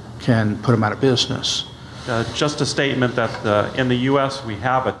can put them out of business? Just a statement that in the U.S. we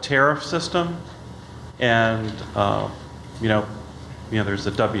have a tariff system. And, there's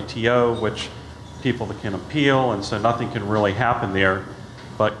the WTO, which people can appeal, and so nothing can really happen there.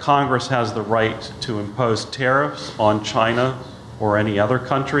 But Congress has the right to impose tariffs on China or any other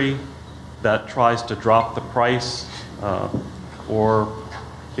country that tries to drop the price or,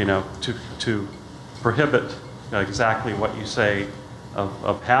 to prohibit exactly what you say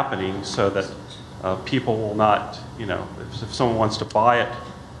of happening so that people will not, if someone wants to buy it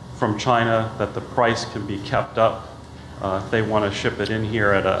from China, that the price can be kept up. If they want to ship it in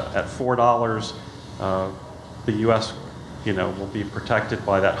here at $4, the U.S. will be protected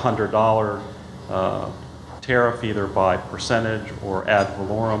by that $100 tariff, either by percentage or ad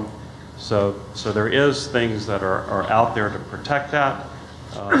valorem. So there is things that are out there to protect that.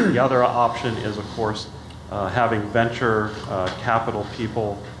 The other option is, of course, having venture capital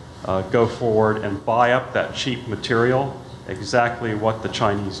people go forward and buy up that cheap material. Exactly what the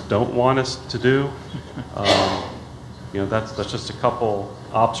Chinese don't want us to do. That's just a couple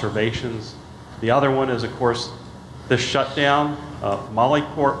observations. The other one is, of course, the shutdown.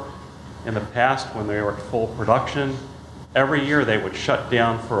 Molycorp, in the past, when they were at full production, every year they would shut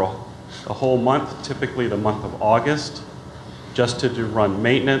down for a whole month, typically the month of August, just to run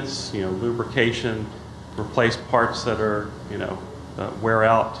maintenance, lubrication, replace parts that are, wear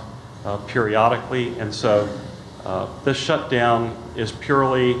out periodically. And so this shutdown is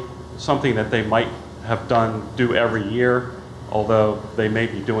purely something that they might have do every year, although they may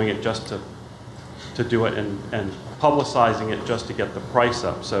be doing it just to do it and publicizing it just to get the price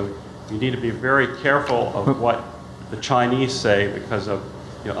up. So you need to be very careful of what the Chinese say, because of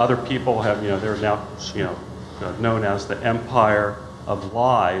other people have they're now known as the empire of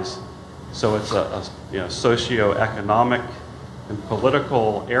lies. So it's a socio-economic and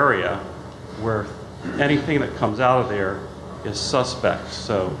political area where anything that comes out of there is suspect.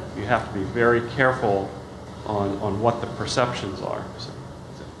 So you have to be very careful on what the perceptions are. So,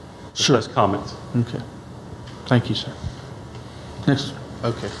 Sure. Those comments. Okay. Thank you, sir. Next.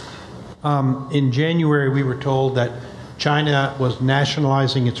 Okay. In January, we were told that China was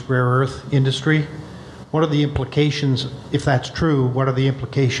nationalizing its rare earth industry. What are the implications, if that's true, what are the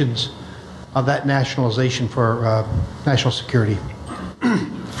implications of that nationalization for national security?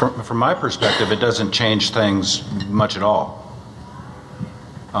 From my perspective, it doesn't change things much at all.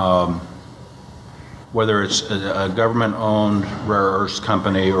 Whether it's a government-owned rare earths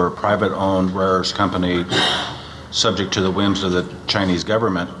company or a private-owned rare earths company subject to the whims of the Chinese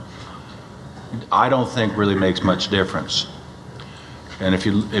government, I don't think really makes much difference. And if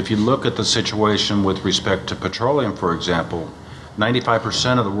you look at the situation with respect to petroleum, for example,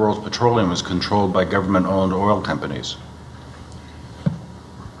 95% of the world's petroleum is controlled by government-owned oil companies.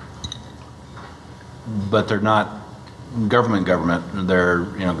 But they're not government, they're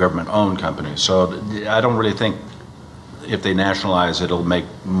government-owned companies. So I don't really think if they nationalize it'll make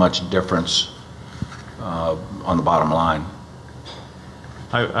much difference on the bottom line.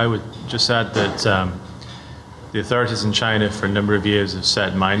 I would just add that the authorities in China for a number of years have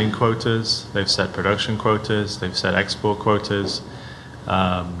set mining quotas, they've set production quotas, they've set export quotas.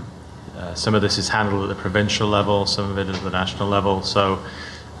 Some of this is handled at the provincial level, some of it at the national level. So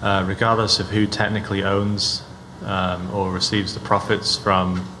regardless of who technically owns or receives the profits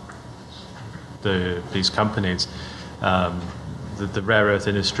from these companies, the rare earth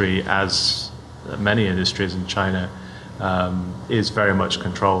industry, as many industries in China, is very much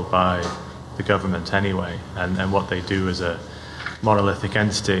controlled by the government anyway, and what they do as a monolithic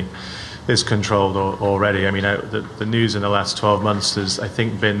entity is controlled already. I mean, the news in the last 12 months has, I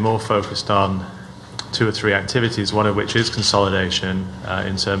think, been more focused on 2 or 3 activities, one of which is consolidation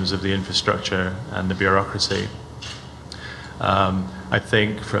in terms of the infrastructure and the bureaucracy. I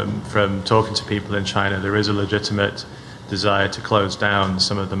think from talking to people in China, there is a legitimate desire to close down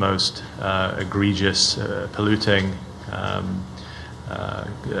some of the most egregious, polluting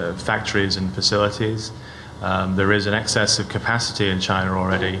factories and facilities. There is an excess of capacity in China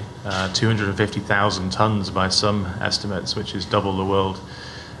already, 250,000 tons by some estimates, which is double the world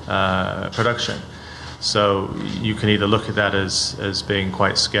production. So you can either look at that as being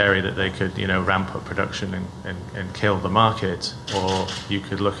quite scary, that they could ramp up production and kill the market, or you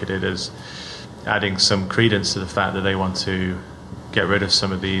could look at it as adding some credence to the fact that they want to get rid of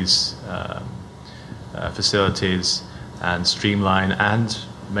some of these facilities and streamline and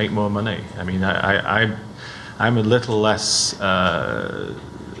make more money. I mean, I'm a little less. I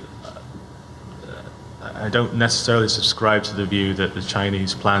don't necessarily subscribe to the view that the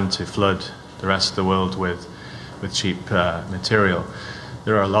Chinese plan to flood the rest of the world with cheap material.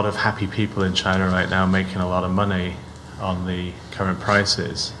 There are a lot of happy people in China right now making a lot of money on the current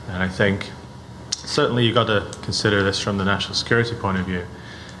prices, and I think certainly you've got to consider this from the national security point of view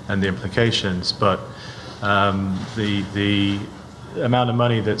and the implications, but the amount of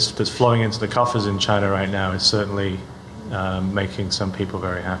money that's flowing into the coffers in China right now is certainly making some people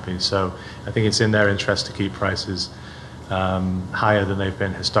very happy. So I think it's in their interest to keep prices higher than they've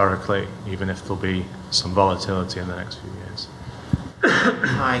been historically, even if there'll be some volatility in the next few years.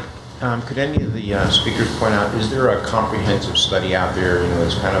 Hi. Could any of the speakers point out, is there a comprehensive study out there,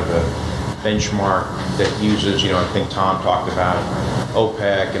 that's kind of a benchmark that uses, I think Tom talked about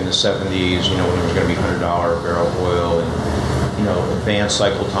OPEC in the 70s, when it was going to be $100 a barrel oil, and, advanced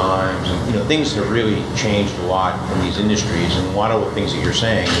cycle times, and, things have really changed a lot in these industries, and a lot of the things that you're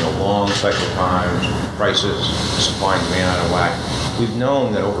saying, long cycle times, prices, supply and demand out of whack. We've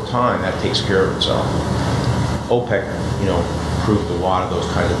known that over time that takes care of itself. OPEC, proved a lot of those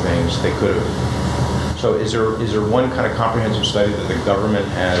kinds of things. They could have. So is there one kind of comprehensive study that the government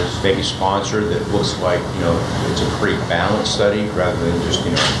has maybe sponsored that looks like, it's a pretty balanced study rather than just,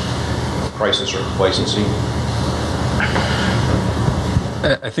 crisis or complacency?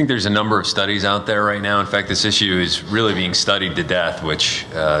 I think there's a number of studies out there right now. In fact, this issue is really being studied to death, which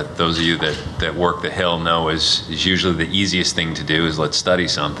those of you that work the Hill know is usually the easiest thing to do, is let's study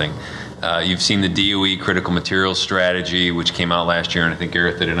something. You've seen the DOE critical materials strategy, which came out last year, and I think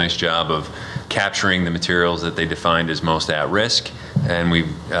Gareth did a nice job of capturing the materials that they defined as most at risk. And we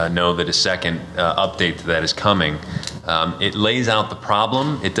know that a second update to that is coming. It lays out the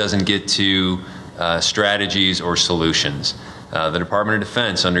problem. It doesn't get to strategies or solutions. The Department of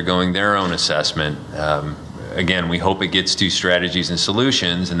Defense undergoing their own assessment. Again, we hope it gets to strategies and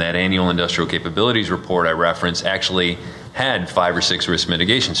solutions, and that annual industrial capabilities report I referenced actually had 5 or 6 risk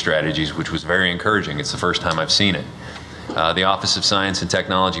mitigation strategies, which was very encouraging. It's the first time I've seen it. The Office of Science and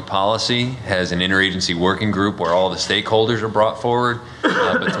Technology Policy has an interagency working group where all the stakeholders are brought forward,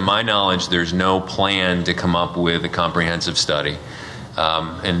 but to my knowledge, there's no plan to come up with a comprehensive study.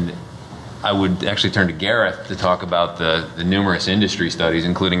 And I would actually turn to Gareth to talk about the numerous industry studies,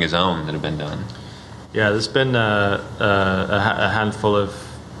 including his own, that have been done. Yeah, there's been a handful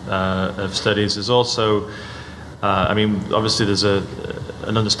of studies. There's also, obviously there's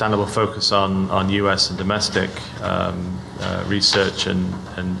an understandable focus on U.S. and domestic research and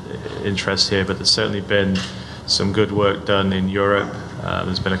interest here, but there's certainly been some good work done in Europe.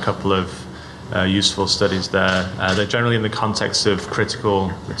 There's been a couple of useful studies there. They're generally in the context of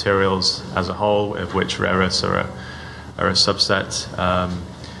critical materials as a whole, of which rare earths are a subset.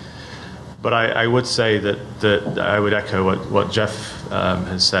 But I would say that I would echo what Jeff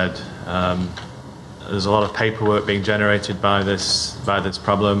has said. There's a lot of paperwork being generated by this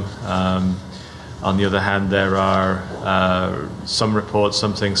problem. On the other hand, there are some reports,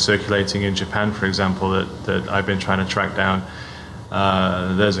 some things circulating in Japan, for example, that I've been trying to track down.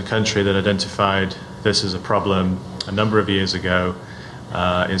 There's a country that identified this as a problem a number of years ago,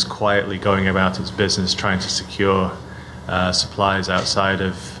 is quietly going about its business trying to secure supplies outside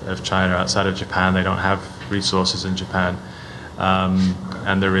of China, outside of Japan. They don't have resources in Japan.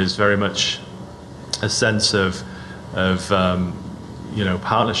 And there is very much a sense of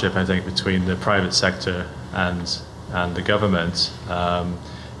partnership, I think, between the private sector and the government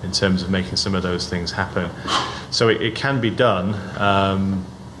in terms of making some of those things happen. So it can be done,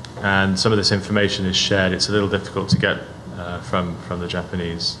 and some of this information is shared. It's a little difficult to get from the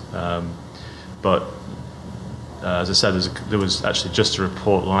Japanese, but as I said, there was actually just a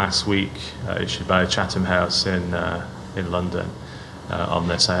report last week issued by Chatham House in London on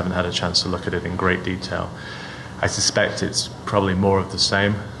this. I haven't had a chance to look at it in great detail. I suspect it's probably more of the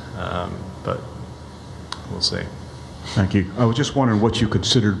same, but we'll see. Thank you. I was just wondering what you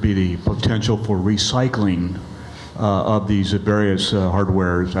consider to be the potential for recycling of these various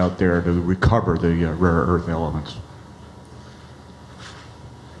hardwares out there to recover the rare earth elements.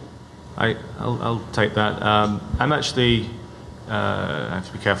 I'll take that. I'm actually, I have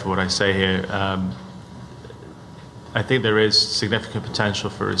to be careful what I say here. I think there is significant potential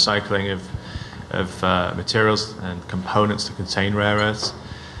for recycling of materials and components that contain rare earths.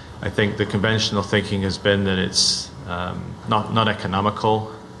 I think the conventional thinking has been that it's not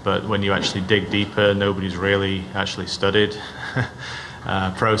economical, but when you actually dig deeper, nobody's really actually studied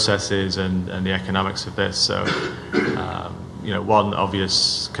processes and the economics of this. So, one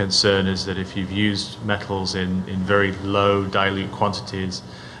obvious concern is that if you've used metals in very low dilute quantities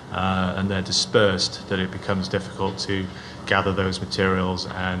and they're dispersed, that it becomes difficult to gather those materials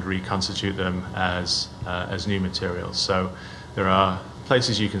and reconstitute them as new materials. So there are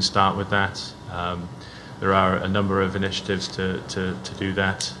places you can start with that. There are a number of initiatives to do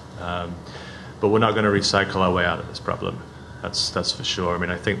that, but we're not going to recycle our way out of this problem. That's for sure. I mean,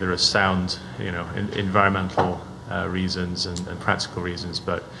 I think there are sound, environmental reasons and practical reasons,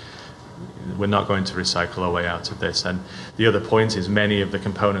 but we're not going to recycle our way out of this. And the other point is many of the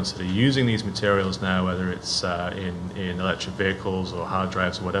components that are using these materials now, whether it's in electric vehicles or hard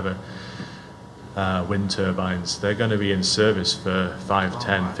drives or whatever, wind turbines, they're going to be in service for 5,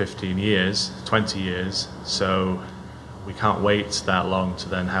 10, 15 years, 20 years. So we can't wait that long to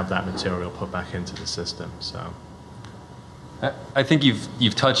then have that material put back into the system. So I think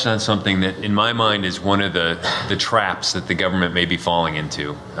you've touched on something that, in my mind, is one of the traps that the government may be falling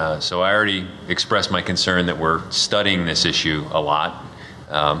into. So I already expressed my concern that we're studying this issue a lot,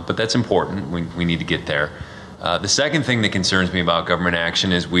 but that's important. We need to get there. The second thing that concerns me about government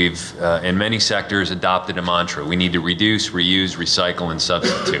action is we've, in many sectors, adopted a mantra. We need to reduce, reuse, recycle, and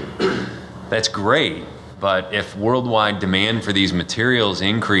substitute. That's great. But if worldwide demand for these materials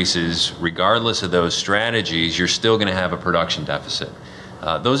increases, regardless of those strategies, you're still going to have a production deficit.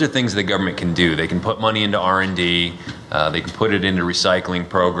 Those are things the government can do. They can put money into R&D. They can put it into recycling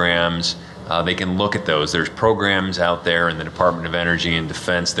programs. they can look at those. There's programs out there in the Department of Energy and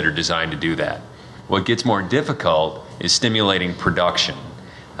Defense that are designed to do that. What gets more difficult is stimulating production.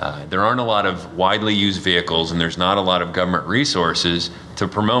 There aren't a lot of widely used vehicles, and there's not a lot of government resources to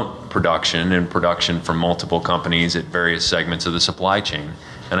promote production and production from multiple companies at various segments of the supply chain.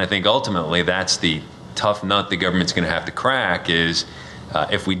 And I think ultimately that's the tough nut the government's going to have to crack is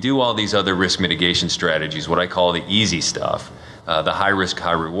if we do all these other risk mitigation strategies, what I call the easy stuff, the high risk,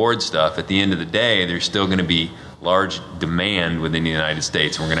 high reward stuff, at the end of the day, there's still going to be large demand within the United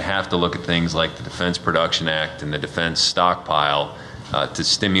States. And we're going to have to look at things like the Defense Production Act and the defense stockpile to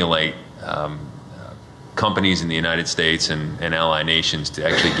stimulate companies in the United States and ally nations to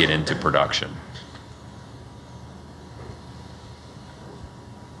actually get into production.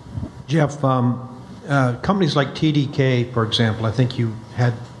 Jeff, companies like TDK, for example, I think you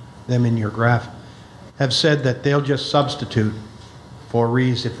had them in your graph, have said that they'll just substitute for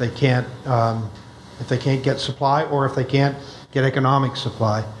REEs if they can't get supply or if they can't get economic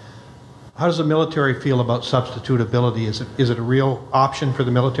supply. How does the military feel about substitutability? Is it a real option for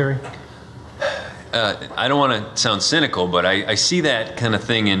the military? I don't want to sound cynical, but I see that kind of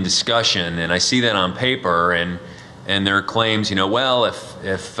thing in discussion, and I see that on paper, and there are claims, well,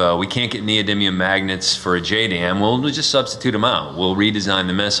 if we can't get neodymium magnets for a JDAM, we'll just substitute them out. We'll redesign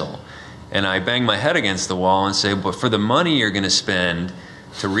the missile. And I bang my head against the wall and say, but for the money you're going to spend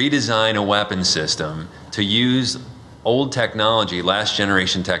to redesign a weapon system, to use old technology, last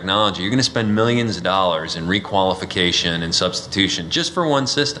generation technology, you're going to spend millions of dollars in requalification and substitution just for one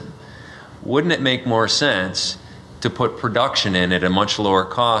system. Wouldn't it make more sense to put production in at a much lower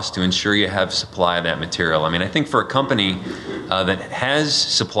cost to ensure you have supply of that material? I mean, I think for a company that has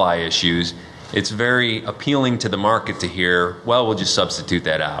supply issues, it's very appealing to the market to hear, well, we'll just substitute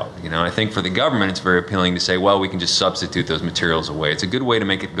that out. I think for the government, it's very appealing to say, well, we can just substitute those materials away. It's a good way to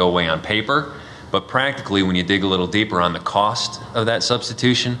make it go away on paper, but practically, when you dig a little deeper on the cost of that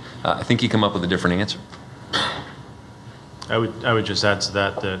substitution, I think you come up with a different answer. I would just add to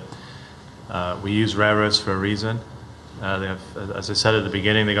that we use rare earths for a reason. They have, as I said at the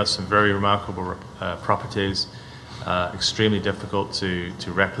beginning, they got some very remarkable properties, extremely difficult to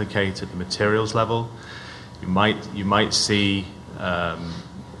replicate at the materials level. You might see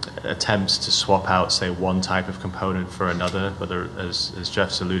attempts to swap out, say, one type of component for another, but there, as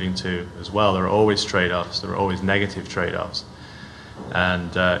Jeff's alluding to as well, there are always trade-offs. There are always negative trade-offs,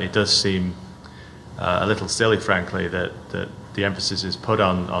 and it does seem a little silly, frankly, that the emphasis is put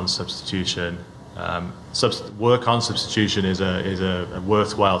on substitution. Work on substitution is a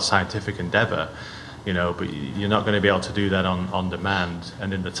worthwhile scientific endeavor, but you're not going to be able to do that on demand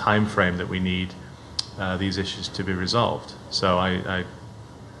and in the time frame that we need these issues to be resolved. So I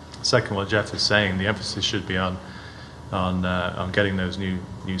second what Jeff is saying. The emphasis should be on getting those new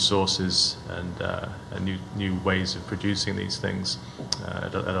sources and new ways of producing these things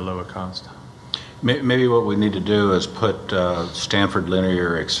at a lower cost. Maybe what we need to do is put Stanford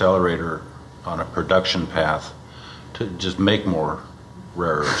Linear Accelerator on a production path to just make more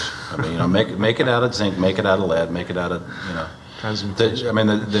rare earths. I mean, make it out of zinc, make it out of lead, make it out of transmutation.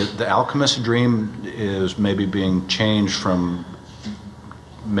 The alchemist's dream is maybe being changed from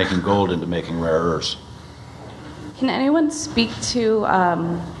making gold into making rare earths. Can anyone speak to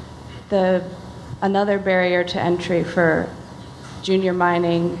another barrier to entry for junior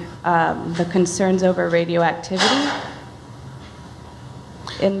mining, the concerns over radioactivity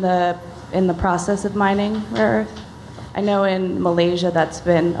in the process of mining rare earth? I know in Malaysia that's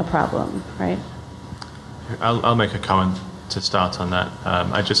been a problem, right? I'll make a comment to start on that.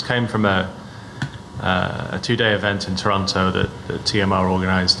 I just came from a 2-day event in Toronto that TMR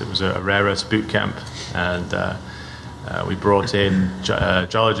organized. It was a rare earths boot camp, and we brought in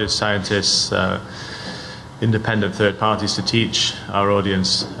geologists, scientists, independent third parties to teach our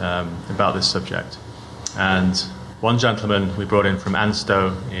audience about this subject. And one gentleman we brought in from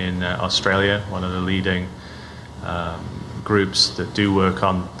ANSTO in Australia, one of the leading groups that do work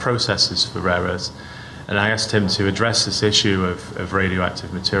on processes for rare earths, and I asked him to address this issue of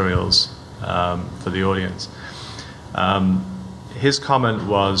radioactive materials for the audience. His comment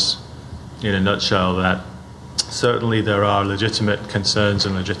was, in a nutshell, that certainly there are legitimate concerns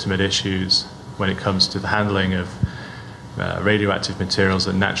and legitimate issues when it comes to the handling of radioactive materials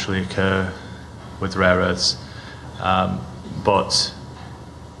that naturally occur with rare earths, but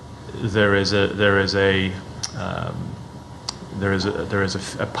there is a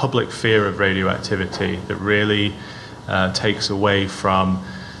public fear of radioactivity that really takes away from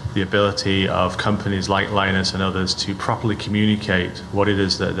the ability of companies like Linus and others to properly communicate what it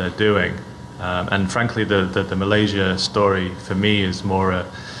is that they're doing. And frankly, the Malaysia story for me is more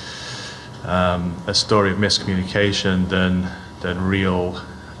a story of miscommunication than real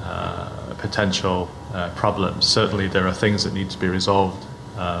potential problems. Certainly there are things that need to be resolved,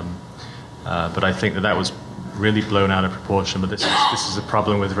 but I think that was really blown out of proportion. But this is a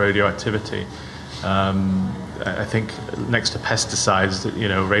problem with radioactivity. I think next to pesticides,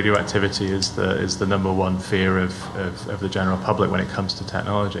 radioactivity is the number one fear of the general public when it comes to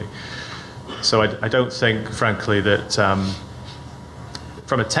technology. So I don't think, frankly, that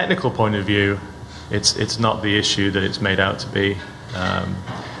from a technical point of view, it's not the issue that it's made out to be.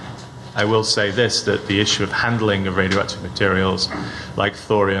 I will say this, that the issue of handling of radioactive materials like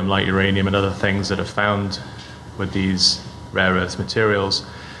thorium, like uranium, and other things that are found with these rare earth materials,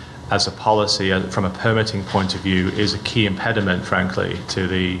 as a policy, from a permitting point of view, is a key impediment, frankly, to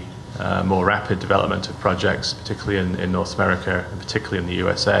the more rapid development of projects, particularly in North America, and particularly in the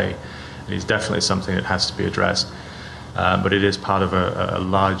USA. And it's definitely something that has to be addressed. But it is part of a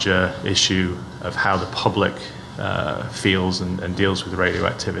larger issue of how the public feels and deals with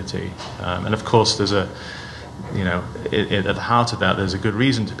radioactivity. And of course, there's at the heart of that, there's a good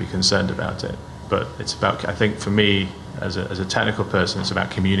reason to be concerned about it. But it's about, I think, for me, as a technical person, it's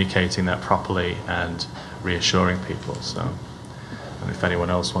about communicating that properly and reassuring people. So, I don't know if anyone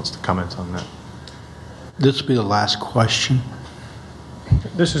else wants to comment on that. This will be the last question.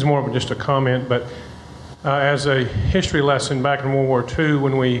 This is more of just a comment, but as a history lesson back in World War II,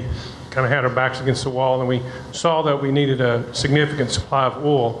 when we kind of had our backs against the wall and we saw that we needed a significant supply of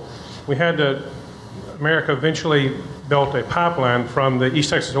oil, America eventually built a pipeline from the East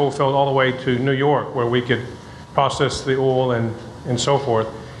Texas oil field all the way to New York, where we could process the oil and so forth.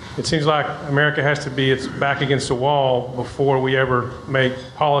 It seems like America has to be its back against the wall before we ever make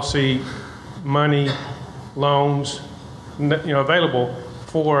policy, money, loans, available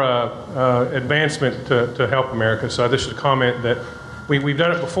for advancement to help America. So this is a comment that we've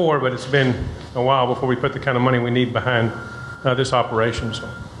done it before, but it's been a while before we put the kind of money we need behind this operation. So.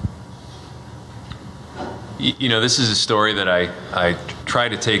 This is a story that I try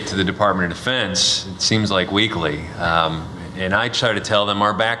to take to the Department of Defense, it seems like weekly. And I try to tell them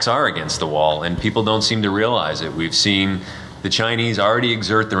our backs are against the wall, and people don't seem to realize it. We've seen the Chinese already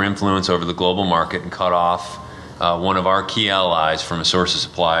exert their influence over the global market and cut off one of our key allies from a source of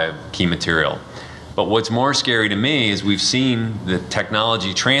supply of key material. But what's more scary to me is we've seen the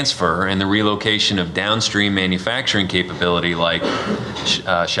technology transfer and the relocation of downstream manufacturing capability like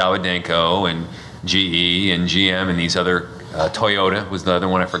Showa Denko and GE and GM and these other, Toyota was the other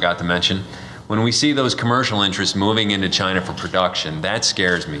one I forgot to mention. When we see those commercial interests moving into China for production, that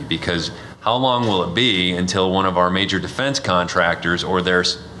scares me, because how long will it be until one of our major defense contractors or their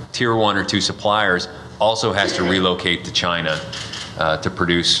tier 1 or 2 suppliers also has to relocate to China to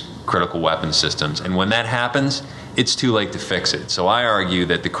produce critical weapon systems? And when that happens, it's too late to fix it. So I argue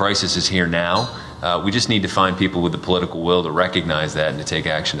that the crisis is here now. We just need to find people with the political will to recognize that and to take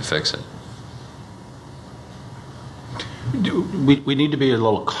action to fix it. We need to be a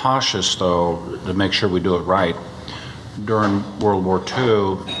little cautious, though, to make sure we do it right. During World War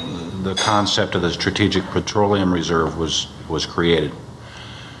II, the concept of the Strategic Petroleum Reserve was created.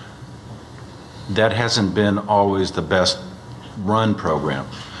 That hasn't been always the best run program.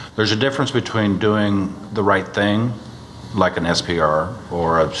 There's a difference between doing the right thing, like an SPR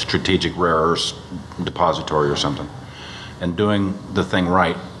or a strategic rare earths depository or something, and doing the thing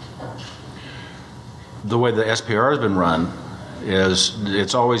right. The way the SPR has been run is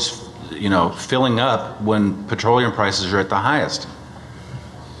it's always, filling up when petroleum prices are at the highest,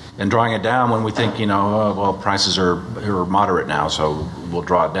 and drawing it down when we think, prices are moderate now, so we'll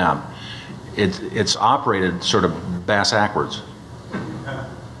draw it down. It's operated sort of bass backwards.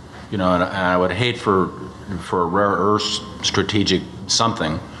 And I would hate for a rare earth strategic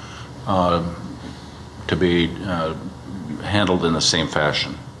something to be handled in the same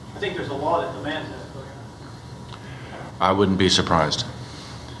fashion. I think there's a law that demands that. I wouldn't be surprised.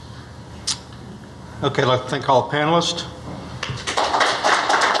 Okay, let's thank all panelists.